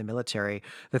of the military,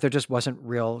 that there just wasn't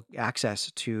real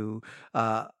access to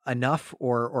enough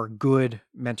or good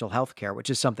mental health care, which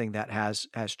is something that has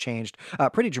changed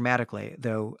pretty dramatically,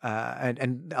 though.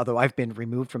 And although I've been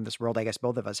removed from this world, I guess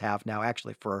both of us have now,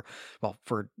 actually for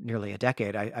nearly a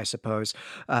decade, I suppose.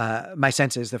 My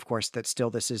sense is, of course, that still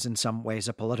this is in some ways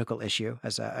a political issue,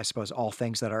 as I suppose all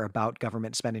things that are about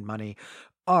government spending money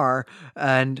are,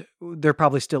 and there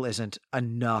probably still isn't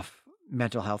enough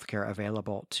mental health care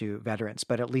available to veterans.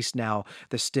 But at least now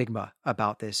the stigma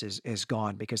about this is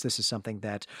gone, because this is something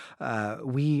that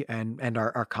we and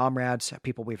our comrades,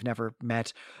 people we've never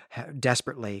met,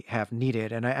 desperately have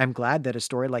needed. And I'm glad that a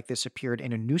story like this appeared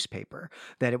in a newspaper,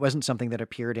 that it wasn't something that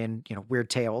appeared in Weird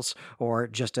Tales or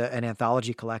just an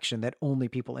anthology collection that only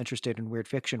people interested in weird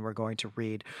fiction were going to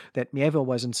read. That Mieville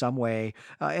was in some way,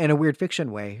 in a weird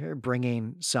fiction way,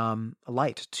 bringing some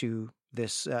light to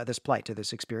this plight, to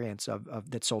this experience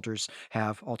of that soldiers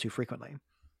have all too frequently.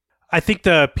 I think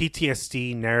the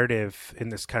PTSD narrative in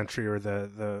this country, or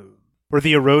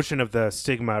the erosion of the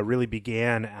stigma, really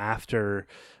began after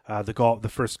the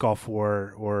first Gulf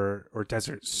War or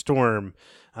Desert Storm,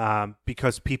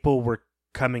 because people were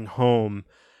coming home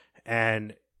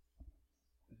and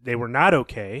they were not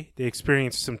okay. They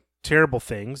experienced some terrible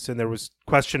things, and there was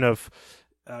question of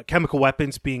chemical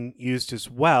weapons being used as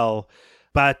well.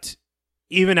 But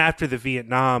even after the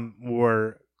Vietnam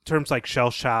War, terms like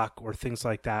shell shock or things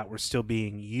like that were still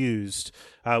being used,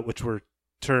 which were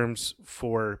terms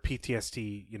for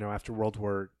PTSD, after World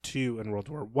War II and World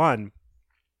War I.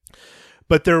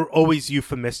 But they're always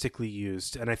euphemistically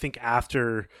used. And I think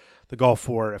after the Gulf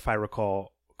War, if I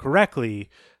recall correctly,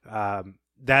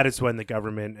 that is when the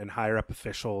government and higher up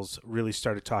officials really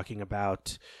started talking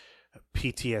about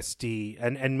PTSD.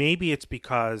 And maybe it's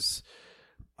because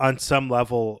on some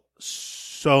level,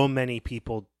 so many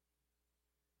people,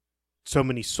 so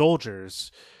many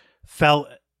soldiers felt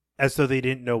as though they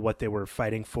didn't know what they were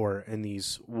fighting for in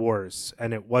these wars.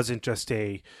 And it wasn't just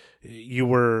you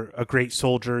were a great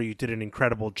soldier, you did an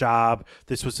incredible job.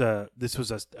 This was a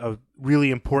really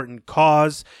important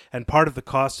cause, and part of the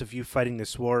cost of you fighting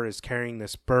this war is carrying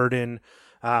this burden.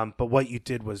 But what you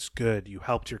did was good. You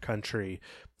helped your country.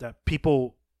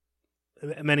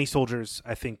 Many soldiers,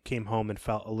 I think, came home and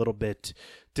felt a little bit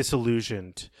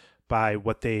disillusioned by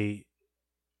what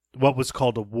was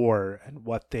called a war and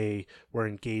what they were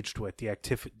engaged with, the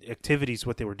activities,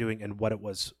 what they were doing, and what it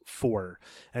was for.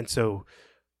 And so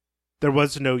there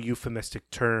was no euphemistic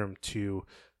term to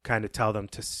kind of tell them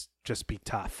to just be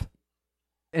tough.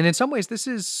 And in some ways, this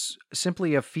is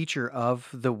simply a feature of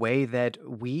the way that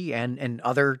we and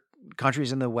other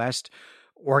countries in the West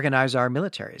organize our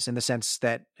militaries, in the sense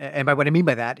that, and by what I mean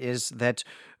by that is that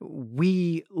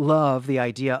we love the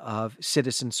idea of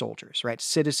citizen soldiers, right?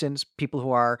 Citizens, people who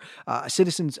are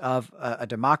citizens of a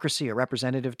democracy, a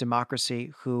representative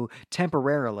democracy, who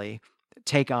temporarily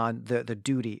take on the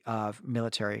duty of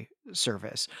military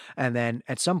service. And then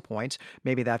at some point,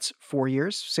 maybe that's 4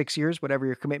 years, 6 years, whatever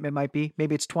your commitment might be.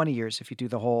 Maybe it's 20 years if you do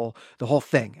the whole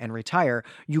thing and retire.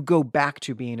 You go back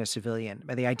to being a civilian.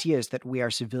 And the idea is that we are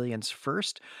civilians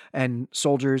first, and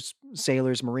soldiers,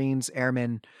 sailors, Marines,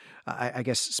 airmen, I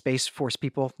guess Space Force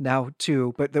people now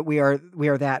too, but that we are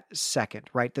that second,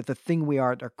 right? That the thing we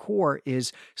are at our core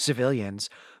is civilians.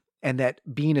 And that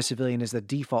being a civilian is the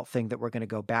default thing that we're going to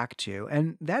go back to.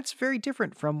 And that's very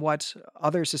different from what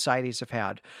other societies have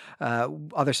had,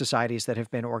 other societies that have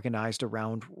been organized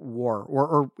around war,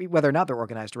 or whether or not they're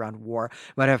organized around war,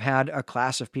 but have had a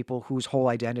class of people whose whole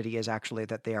identity is actually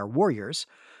that they are warriors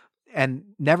and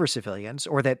never civilians,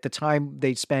 or that the time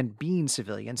they spend being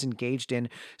civilians, engaged in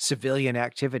civilian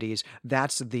activities,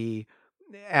 that's the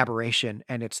aberration,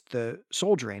 and it's the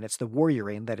soldiering, it's the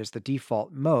warrioring that is the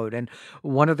default mode. And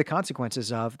one of the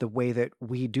consequences of the way that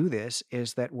we do this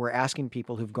is that we're asking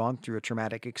people who've gone through a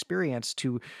traumatic experience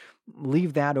to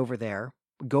leave that over there,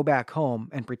 go back home,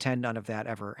 and pretend none of that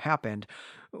ever happened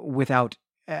without.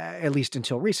 At least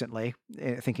until recently,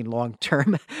 thinking long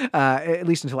term, at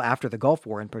least until after the Gulf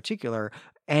War in particular,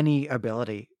 any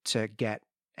ability to get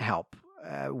help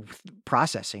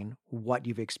processing what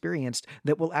you've experienced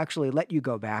that will actually let you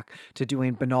go back to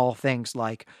doing banal things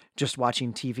like just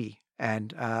watching TV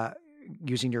and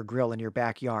using your grill in your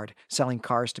backyard, selling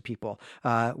cars to people,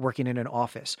 working in an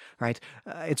office, right?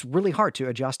 It's really hard to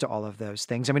adjust to all of those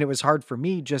things. I mean, it was hard for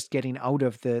me just getting out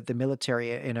of the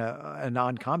military in a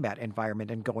non-combat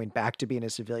environment and going back to being a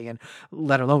civilian,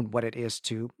 let alone what it is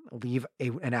to leave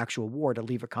an actual war, to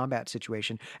leave a combat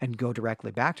situation and go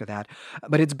directly back to that.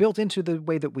 But it's built into the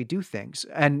way that we do things.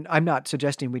 And I'm not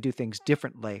suggesting we do things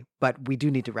differently, but we do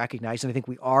need to recognize, and I think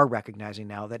we are recognizing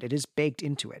now, that it is baked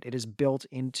into it. It is built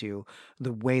into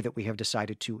the way that we have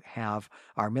decided to have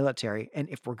our military. And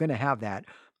if we're going to have that,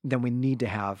 then we need to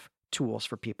have tools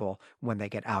for people when they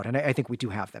get out. And I think we do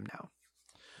have them now.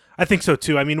 I think so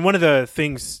too. I mean, one of the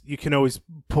things you can always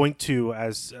point to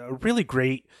as a really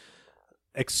great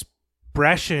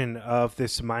expression of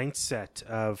this mindset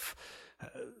of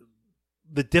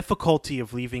the difficulty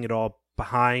of leaving it all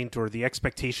behind, or the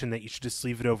expectation that you should just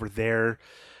leave it over there,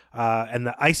 and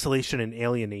the isolation and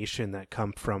alienation that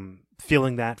come from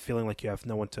feeling like you have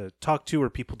no one to talk to or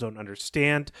people don't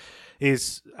understand,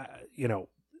 is,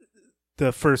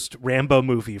 the first Rambo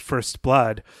movie, First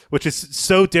Blood, which is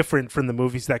so different from the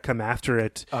movies that come after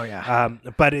it. Oh, yeah.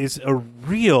 But is a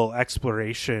real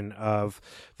exploration of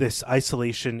this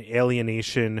isolation,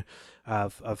 alienation,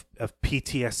 of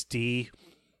PTSD,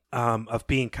 of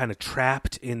being kind of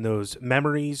trapped in those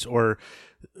memories, or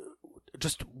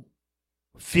just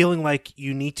feeling like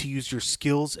you need to use your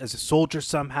skills as a soldier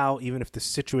somehow, even if the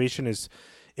situation is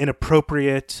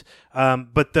inappropriate.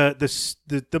 But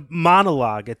the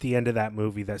monologue at the end of that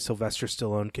movie that Sylvester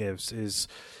Stallone gives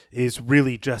is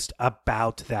really just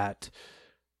about that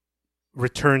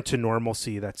return to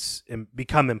normalcy that's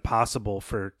become impossible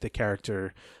for the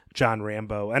character John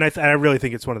Rambo. And I really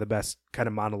think it's one of the best kind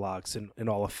of monologues in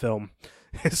all of film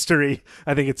history.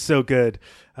 I think it's so good.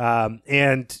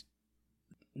 And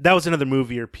that was another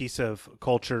movie or piece of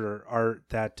culture or art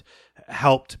that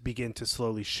helped begin to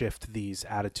slowly shift these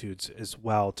attitudes as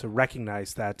well, to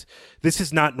recognize that this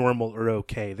is not normal or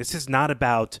okay. This is not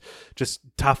about just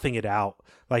toughing it out.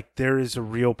 Like, there is a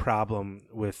real problem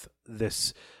with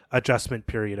this adjustment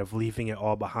period of leaving it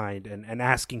all behind and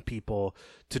asking people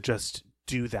to just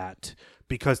do that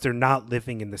because they're not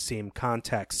living in the same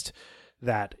context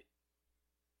that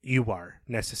you are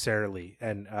necessarily.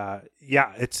 And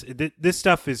this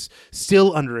stuff is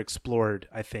still underexplored,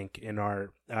 I think, in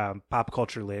our pop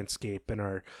culture landscape and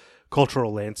our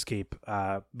cultural landscape.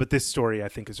 But this story, I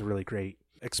think, is a really great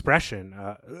expression,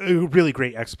 a really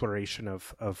great exploration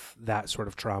of that sort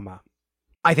of trauma.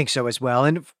 I think so as well.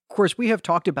 And of course, we have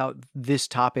talked about this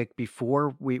topic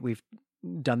before. We've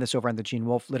done this over on the Gene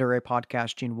Wolfe Literary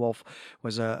Podcast. Gene Wolfe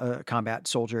was a combat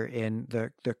soldier in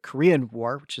the Korean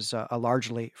War, which is a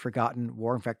largely forgotten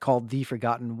war, in fact, called the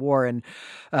Forgotten War. And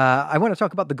I want to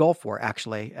talk about the Gulf War,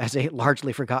 actually, as a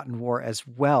largely forgotten war as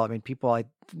well. I mean, people, I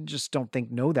just don't think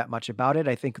know that much about it.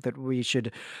 I think that we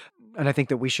should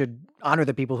honor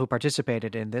the people who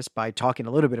participated in this by talking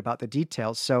a little bit about the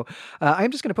details. So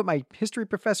I'm just going to put my history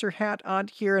professor hat on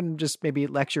here and just maybe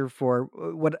lecture for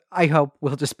what I hope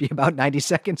will just be about 90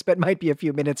 seconds, but might be a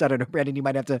few minutes. I don't know, Brandon, you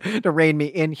might have to rein me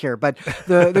in here. But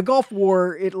the Gulf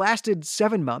War, it lasted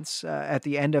 7 months at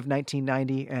the end of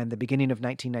 1990 and the beginning of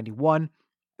 1991.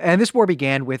 And this war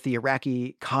began with the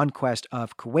Iraqi conquest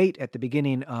of Kuwait at the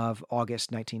beginning of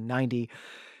August 1990.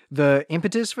 The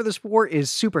impetus for this war is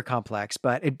super complex,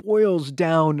 but it boils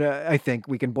down, I think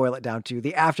we can boil it down to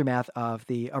the aftermath of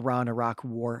the Iran-Iraq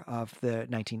War of the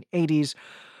 1980s.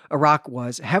 Iraq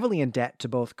was heavily in debt to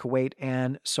both Kuwait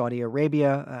and Saudi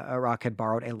Arabia. Iraq had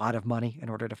borrowed a lot of money in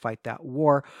order to fight that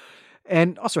war,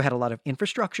 and also had a lot of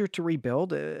infrastructure to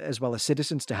rebuild, as well as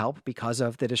citizens to help because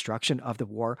of the destruction of the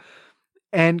war.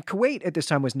 And Kuwait at this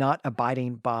time was not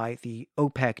abiding by the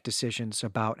OPEC decisions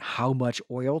about how much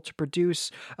oil to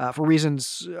produce for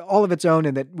reasons all of its own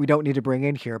and that we don't need to bring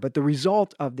in here. But the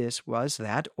result of this was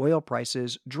that oil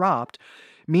prices dropped,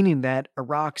 meaning that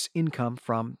Iraq's income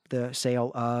from the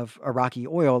sale of Iraqi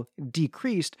oil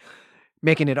decreased,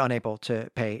 making it unable to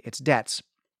pay its debts.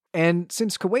 And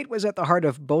since Kuwait was at the heart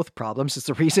of both problems, it's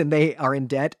the reason they are in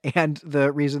debt and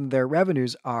the reason their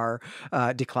revenues are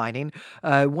declining.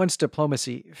 Once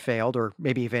diplomacy failed, or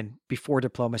maybe even before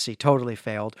diplomacy totally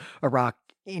failed, Iraq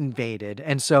invaded.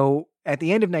 And so at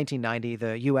the end of 1990,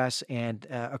 the US and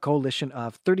a coalition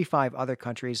of 35 other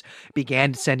countries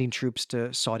began sending troops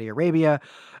to Saudi Arabia.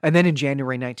 And then in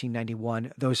January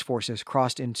 1991, those forces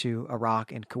crossed into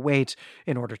Iraq and Kuwait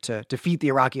in order to defeat the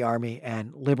Iraqi army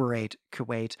and liberate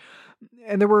Kuwait.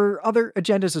 And there were other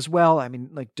agendas as well. I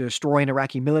mean, like destroying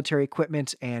Iraqi military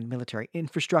equipment and military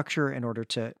infrastructure in order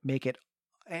to make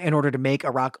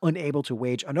Iraq unable to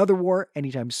wage another war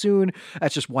anytime soon.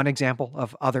 That's just one example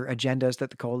of other agendas that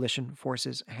the coalition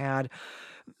forces had.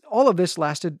 All of this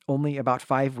lasted only about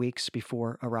 5 weeks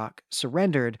before Iraq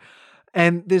surrendered.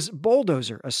 And this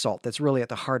bulldozer assault that's really at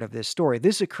the heart of this story,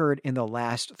 this occurred in the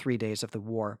last 3 days of the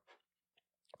war.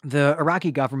 The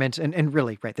Iraqi government, and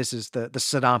really, right, this is the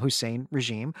Saddam Hussein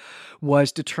regime,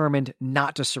 was determined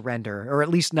not to surrender, or at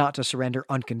least not to surrender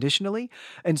unconditionally.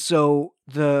 And so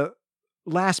the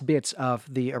last bits of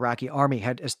the Iraqi army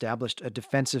had established a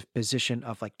defensive position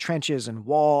of like trenches and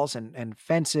walls and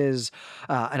fences.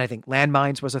 And I think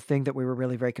landmines was a thing that we were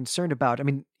really very concerned about. I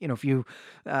mean, if you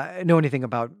know anything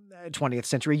about 20th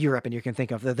century Europe, and you can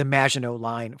think of the Maginot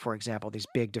Line, for example, these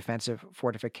big defensive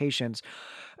fortifications.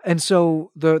 And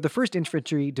so the 1st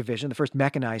Infantry Division, the 1st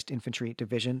Mechanized Infantry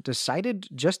Division, decided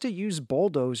just to use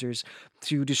bulldozers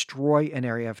to destroy an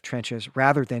area of trenches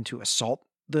rather than to assault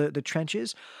the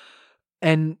trenches.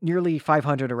 And nearly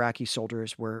 500 Iraqi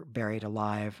soldiers were buried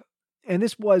alive. And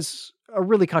this was a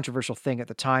really controversial thing at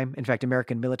the time. In fact,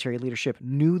 American military leadership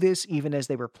knew this even as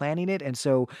they were planning it. And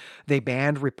so they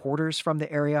banned reporters from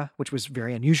the area, which was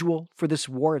very unusual for this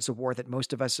war. It's a war that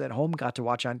most of us at home got to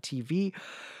watch on TV.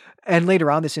 And later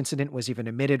on, this incident was even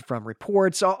omitted from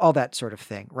reports, all that sort of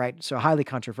thing, right? So highly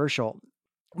controversial.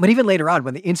 But even later on,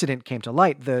 when the incident came to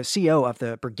light, the CO of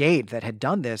the brigade that had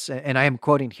done this, and I am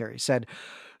quoting here, he said,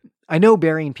 "I know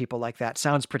burying people like that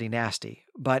sounds pretty nasty,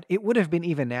 but it would have been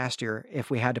even nastier if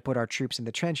we had to put our troops in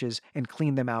the trenches and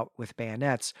clean them out with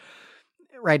bayonets."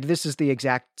 Right, this is the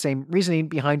exact same reasoning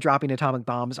behind dropping atomic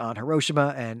bombs on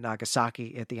Hiroshima and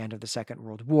Nagasaki at the end of the Second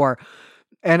World War.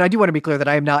 And I do want to be clear that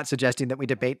I am not suggesting that we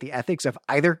debate the ethics of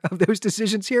either of those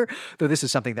decisions here, though this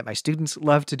is something that my students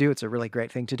love to do. It's a really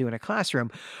great thing to do in a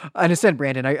classroom. And instead,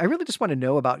 Brandon, I really just want to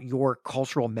know about your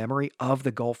cultural memory of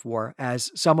the Gulf War as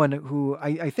someone who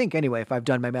I think, anyway, if I've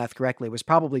done my math correctly, was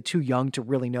probably too young to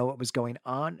really know what was going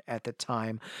on at the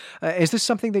time. Is this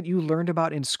something that you learned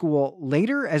about in school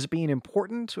later as being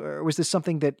important, or was this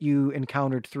something that you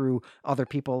encountered through other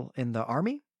people in the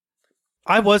Army?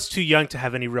 I was too young to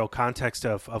have any real context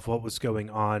of what was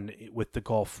going on with the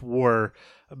Gulf War,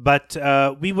 but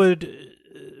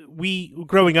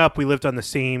growing up, we lived on the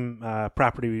same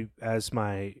property as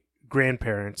my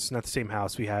grandparents, not the same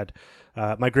house. We had,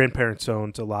 my grandparents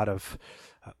owned a lot of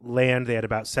land. They had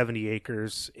about 70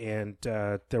 acres, and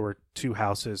there were 2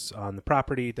 houses on the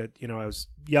property that, I was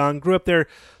young, grew up there.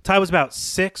 Ty was about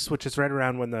 6, which is right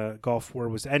around when the Gulf War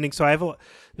was ending. So I have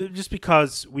just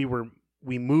because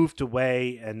we moved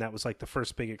away, and that was like the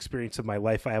first big experience of my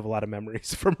life. I have a lot of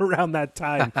memories from around that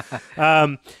time.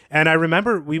 And I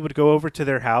remember we would go over to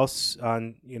their house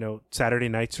on, Saturday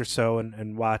nights or so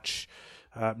and watch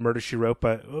Murder, She Wrote.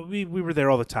 But we were there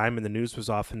all the time, and the news was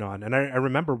off and on. And I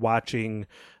remember watching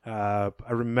the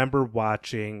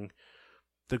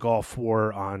Gulf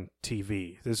War on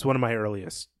TV. This is one of my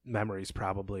earliest memories,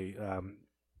 probably.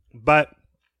 But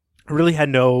I really had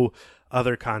no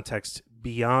other context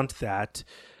beyond that.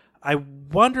 I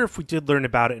wonder if we did learn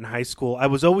about it in high school. I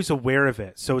was always aware of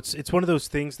it. So it's one of those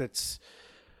things that's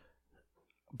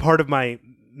part of my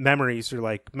memories, or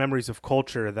like memories of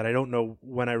culture, that I don't know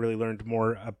when I really learned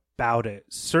more about it.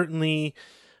 Certainly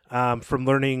from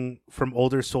learning from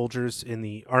older soldiers in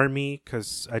the Army,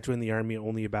 because I joined the Army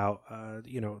only about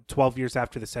 12 years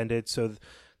after this ended. So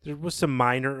there was some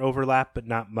minor overlap, but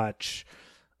not much.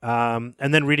 And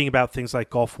then reading about things like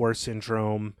Gulf War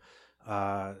syndrome,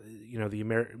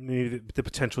 the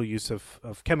potential use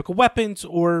of chemical weapons,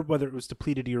 or whether it was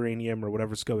depleted uranium or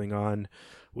whatever's going on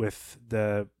with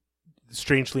the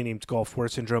strangely named Gulf War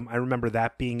syndrome. I remember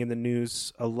that being in the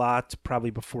news a lot, probably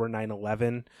before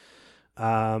 9/11.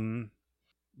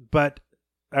 But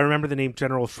I remember the name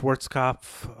General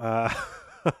Schwarzkopf,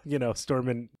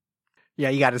 Stormin. Yeah,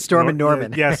 you got it. Stormin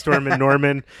Norman. Yeah, Stormin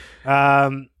Norman.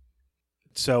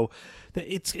 So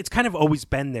it's kind of always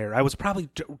been there. I was probably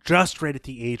just right at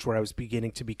the age where I was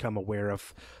beginning to become aware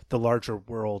of the larger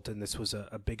world, and this was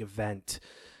a big event.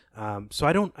 So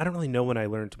I don't really know when I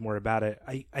learned more about it.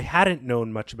 I hadn't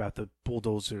known much about the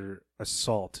bulldozer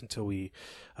assault until we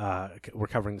were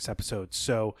covering this episode.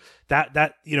 So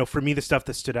that for me, the stuff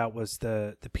that stood out was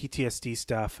the PTSD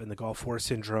stuff and the Gulf War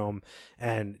syndrome,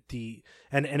 and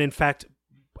in fact,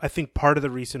 I think part of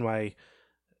the reason why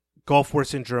Gulf War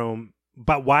syndrome,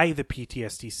 but why the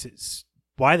PTSD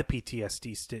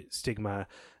stigma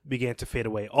began to fade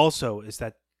away also is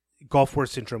that Gulf War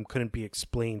syndrome couldn't be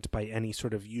explained by any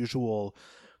sort of usual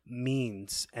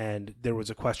means, and there was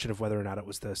a question of whether or not it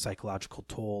was the psychological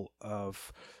toll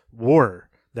of war,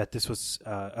 that this was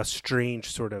a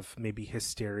strange sort of maybe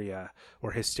hysteria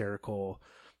or hysterical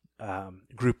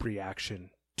group reaction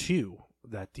to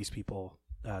that these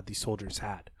soldiers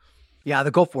had. Yeah,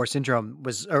 the Gulf War syndrome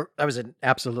that was an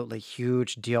absolutely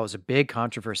huge deal. It was a big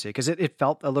controversy because it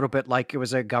felt a little bit like it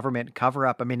was a government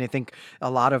cover-up. I mean, I think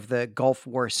a lot of the Gulf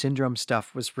War syndrome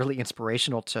stuff was really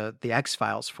inspirational to the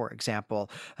X-Files, for example,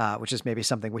 which is maybe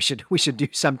something we should do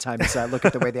sometimes. Look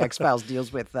at the way the X-Files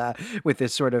deals with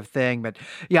this sort of thing. But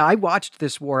yeah, I watched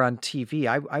this war on TV.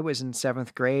 I was in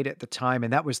 7th grade at the time,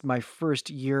 and that was my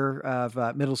first year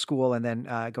of middle school, and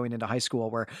then going into high school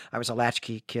where I was a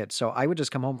latchkey kid. So I would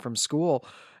just come home from school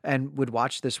and would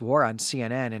watch this war on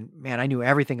CNN. And man, I knew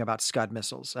everything about Scud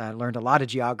missiles. I learned a lot of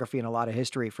geography and a lot of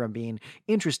history from being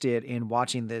interested in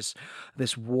watching this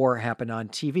war happen on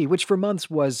TV, which for months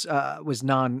was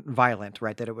non-violent,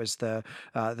 right? That it was the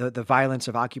violence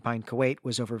of occupying Kuwait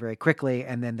was over very quickly,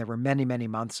 and then there were many, many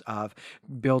months of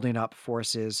building up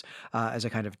forces as a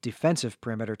kind of defensive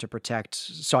perimeter to protect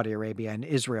Saudi Arabia and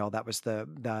Israel. That was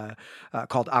the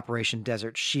called Operation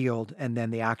Desert Shield, and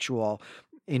then the actual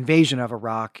invasion of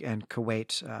Iraq and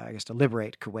Kuwait, I guess to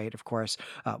liberate Kuwait, of course,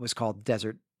 was called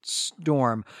Desert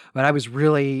Storm. But I was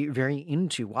really very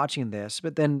into watching this.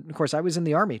 But then, of course, I was in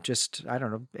the Army just,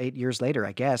 8 years later,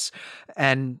 I guess.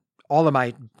 And all of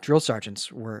my drill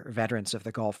sergeants were veterans of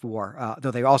the Gulf War,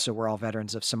 though they also were all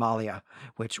veterans of Somalia,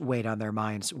 which weighed on their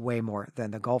minds way more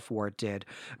than the Gulf War did.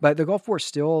 But the Gulf War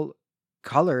still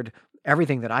colored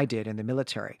everything that I did in the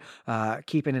military.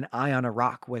 Keeping an eye on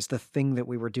Iraq was the thing that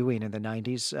we were doing in the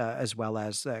 90s, as well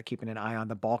as keeping an eye on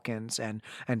the Balkans and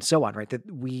so on, right? That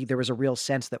there was a real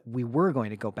sense that we were going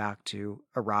to go back to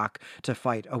Iraq to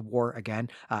fight a war again.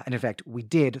 And in fact, we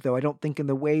did, though I don't think in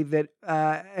the way that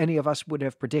any of us would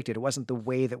have predicted. It wasn't the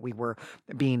way that we were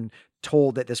being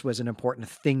told that this was an important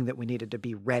thing that we needed to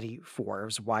be ready for. It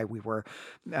was why we were,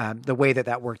 the way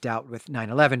that worked out with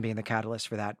 9/11 being the catalyst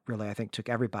for that really, I think, took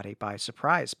everybody by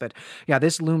surprise. But yeah,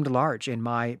 this loomed large in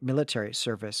my military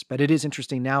service. But it is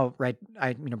interesting now, right?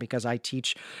 Because I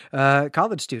teach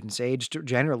college students aged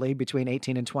generally between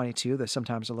 18 and 22, they're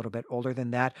sometimes a little bit older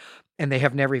than that, and they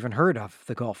have never even heard of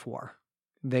the Gulf War.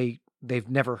 They've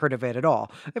never heard of it at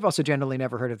all. They've also generally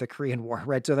never heard of the Korean War,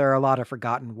 right? So there are a lot of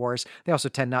forgotten wars. They also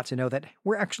tend not to know that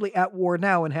we're actually at war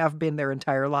now and have been their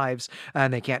entire lives,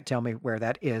 and they can't tell me where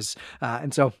that is.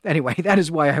 And so anyway, that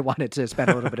is why I wanted to spend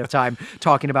a little bit of time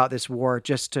talking about this war,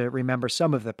 just to remember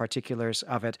some of the particulars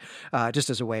of it,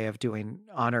 just as a way of doing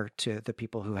honor to the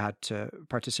people who had to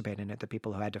participate in it, the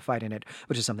people who had to fight in it,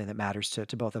 which is something that matters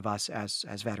to both of us as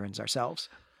veterans ourselves.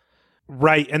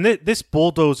 Right. And this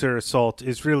bulldozer assault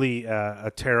is really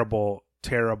a terrible,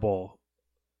 terrible,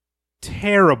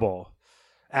 terrible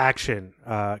action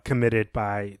committed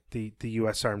by the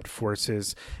U.S. Armed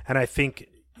Forces. And I think,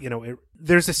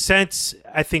 there's a sense,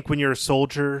 I think, when you're a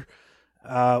soldier,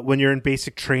 when you're in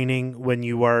basic training, when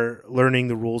you are learning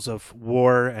the rules of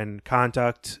war and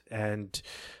conduct and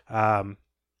the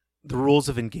rules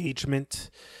of engagement,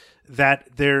 that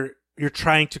you're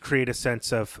trying to create a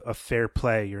sense of fair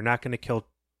play. You're not going to kill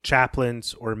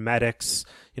chaplains or medics,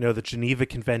 the Geneva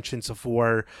Conventions of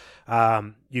War.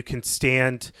 You can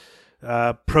stand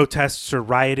protests or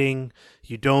rioting.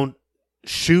 You don't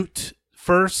shoot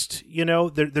first.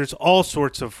 There's all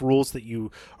sorts of rules that you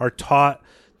are taught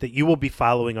that you will be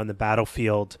following on the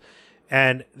battlefield.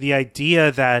 And the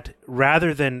idea that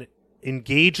rather than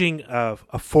engaging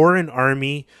a foreign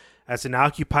army as an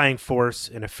occupying force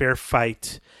in a fair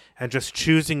fight, and just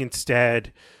choosing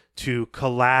instead to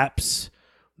collapse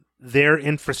their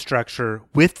infrastructure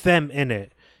with them in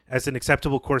it as an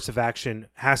acceptable course of action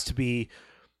has to be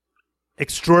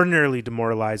extraordinarily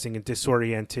demoralizing and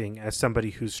disorienting as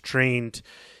somebody who's trained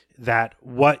that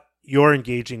what you're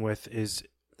engaging with is,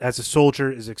 as a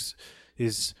soldier,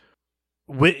 is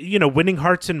winning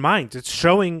hearts and minds. It's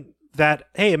showing that,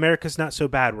 hey, America's not so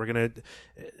bad. We're going to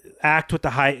act with the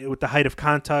height of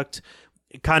conduct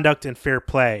and fair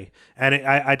play. And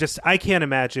I can't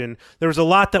imagine. There was a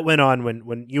lot that went on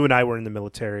when you and I were in the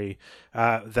military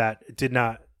that did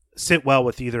not sit well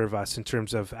with either of us in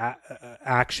terms of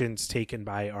actions taken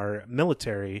by our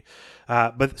military.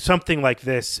 But something like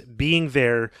this, being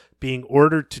there, being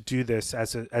ordered to do this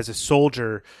as a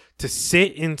soldier, to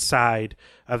sit inside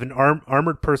of an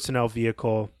armored personnel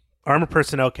vehicle, armored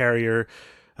personnel carrier,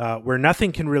 where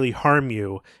nothing can really harm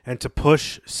you, and to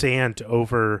push sand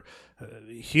over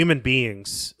human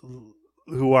beings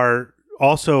who are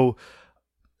also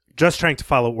just trying to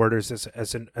follow orders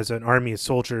as an army of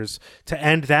soldiers, to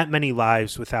end that many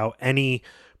lives without any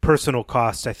personal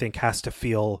cost, I think has to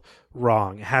feel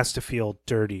wrong. It has to feel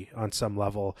dirty on some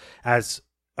level as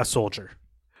a soldier.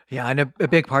 Yeah, and a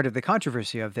big part of the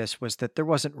controversy of this was that there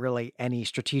wasn't really any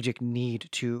strategic need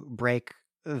to break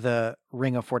the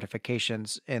ring of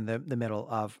fortifications in the middle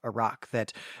of Iraq,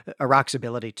 that Iraq's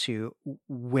ability to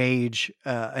wage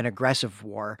an aggressive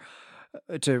war,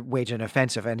 to wage an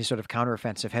offensive, any sort of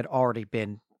counteroffensive, had already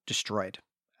been destroyed.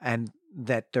 And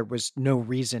that there was no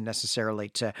reason necessarily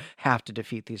to have to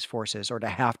defeat these forces or to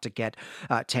have to get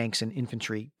tanks and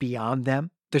infantry beyond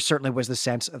them. There certainly was the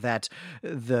sense that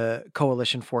the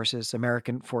coalition forces,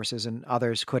 American forces and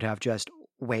others, could have just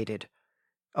waited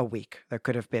a week. There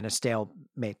could have been a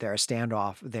stalemate there, a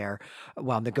standoff there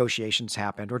while negotiations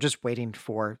happened, or just waiting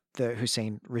for the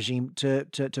Hussein regime to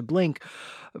blink.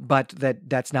 But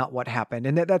that's not what happened.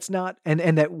 And that's not,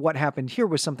 and that what happened here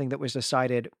was something that was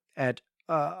decided at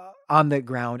on the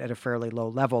ground at a fairly low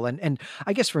level. And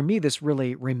I guess for me, this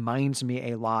really reminds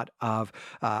me a lot of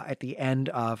at the end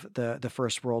of the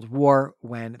First World War,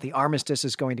 when the armistice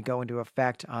is going to go into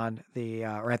effect on the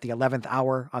or at the 11th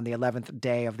hour on the 11th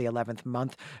day of the 11th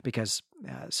month, because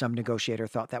some negotiator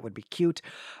thought that would be cute.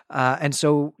 And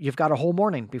so you've got a whole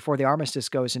morning before the armistice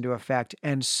goes into effect.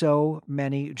 And so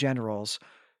many generals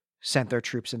sent their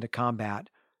troops into combat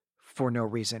for no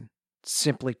reason,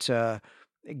 simply to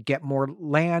get more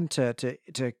land, to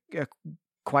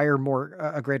acquire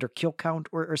a greater kill count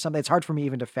or something. It's hard for me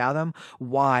even to fathom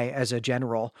why, as a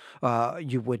general,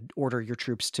 you would order your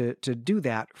troops to do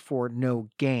that for no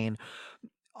gain,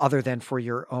 other than for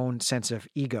your own sense of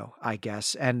ego, I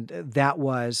guess. And that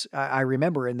was, I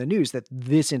remember in the news that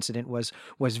this incident was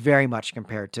very much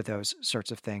compared to those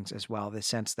sorts of things as well. The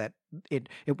sense that it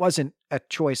wasn't a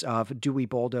choice of, do we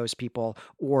bulldoze people,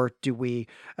 or do we,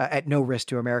 at no risk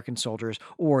to American soldiers,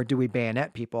 or do we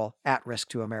bayonet people at risk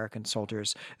to American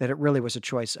soldiers? That it really was a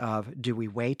choice of, do we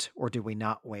wait or do we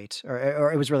not wait?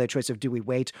 Or it was really a choice of, do we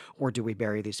wait or do we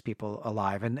bury these people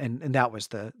alive? And that was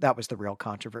the real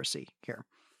controversy here.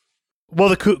 Well,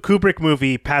 the Kubrick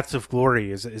movie Paths of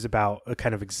Glory is about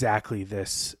kind of exactly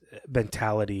this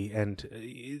mentality. And,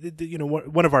 you know,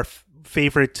 one of our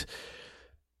favorite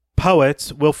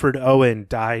poets, Wilfred Owen,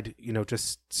 died, you know,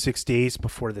 just 6 days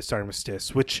before this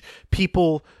armistice, which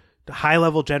people,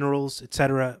 high-level generals,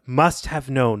 etc., must have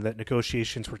known that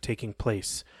negotiations were taking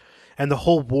place. And the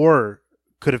whole war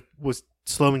was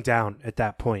slowing down at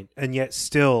that point. And yet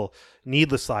still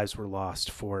needless lives were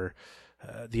lost for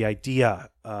the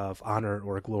idea of honor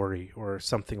or glory or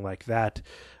something like that.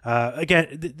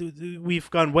 Again, we've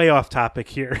gone way off topic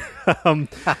here,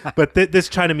 but this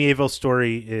China Mieville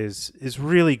story is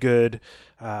really good,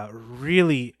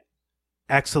 really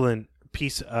excellent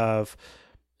piece of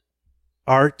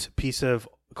art, piece of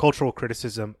cultural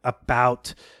criticism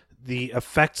about the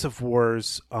effects of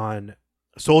wars on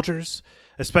soldiers,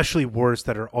 especially wars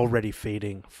that are already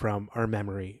fading from our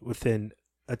memory within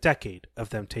a decade of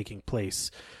them taking place.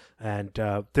 And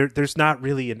there's not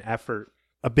really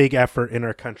a big effort in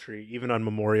our country, even on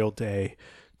Memorial Day,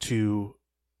 to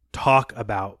talk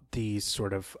about these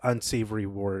sort of unsavory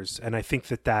wars. And I think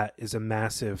that is a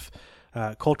massive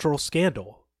cultural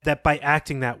scandal, that by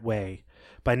acting that way,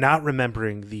 by not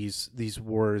remembering these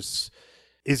wars,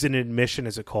 is an admission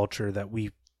as a culture that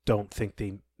we don't think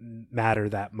they matter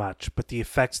that much, but the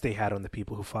effects they had on the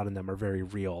people who fought in them are very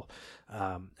real.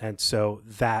 And so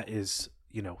that is,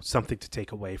 you know, something to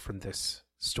take away from this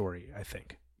story, I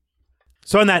think.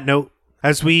 So on that note,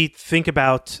 as we think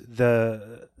about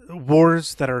the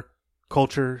wars that our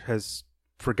culture has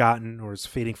forgotten or is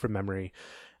fading from memory,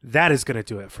 that is going to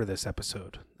do it for this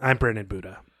episode. I'm Brandon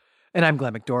Buddha. And I'm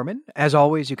Glenn McDorman. As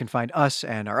always, you can find us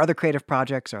and our other creative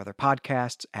projects, our other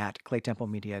podcasts at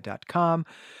claytemplemedia.com.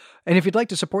 And if you'd like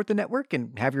to support the network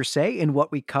and have your say in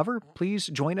what we cover, please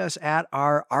join us at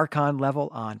our Archon level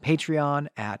on Patreon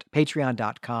at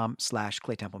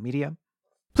patreon.com/claytemplemedia.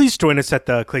 Please join us at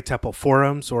the Clay Temple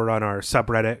forums or on our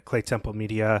subreddit, Clay Temple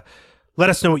Media. Let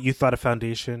us know what you thought of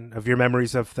Foundation, of your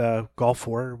memories of the Gulf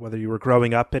War, whether you were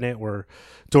growing up in it or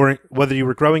whether you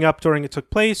were growing up during it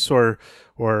took place, or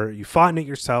you fought in it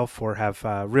yourself, or have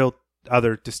real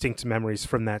other distinct memories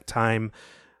from that time.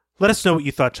 Let us know what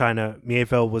you thought China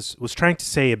Miéville was trying to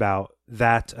say about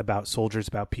that, about soldiers,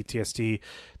 about PTSD.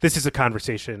 This is a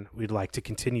conversation we'd like to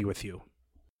continue with you.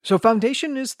 So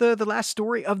Foundation is the last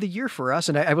story of the year for us.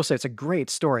 And I will say it's a great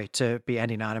story to be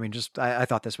ending on. I mean, I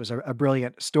thought this was a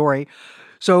brilliant story.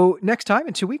 So next time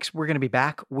in 2 weeks, we're going to be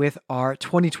back with our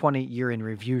 2020 year in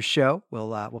review show.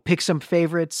 We'll pick some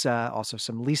favorites, also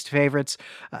some least favorites.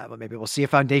 But maybe we'll see if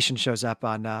Foundation shows up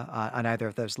on either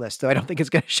of those lists. Though I don't think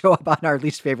it's going to show up on our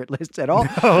least favorite list at all.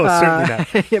 No,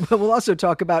 certainly not. But we'll also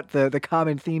talk about the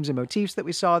common themes and motifs that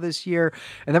we saw this year.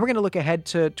 And then we're going to look ahead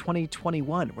to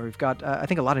 2021, where we've got, I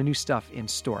think, a lot of new stuff in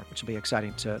store, which will be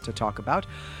exciting to talk about.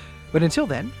 But until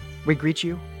then, we greet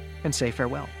you and say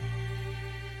farewell.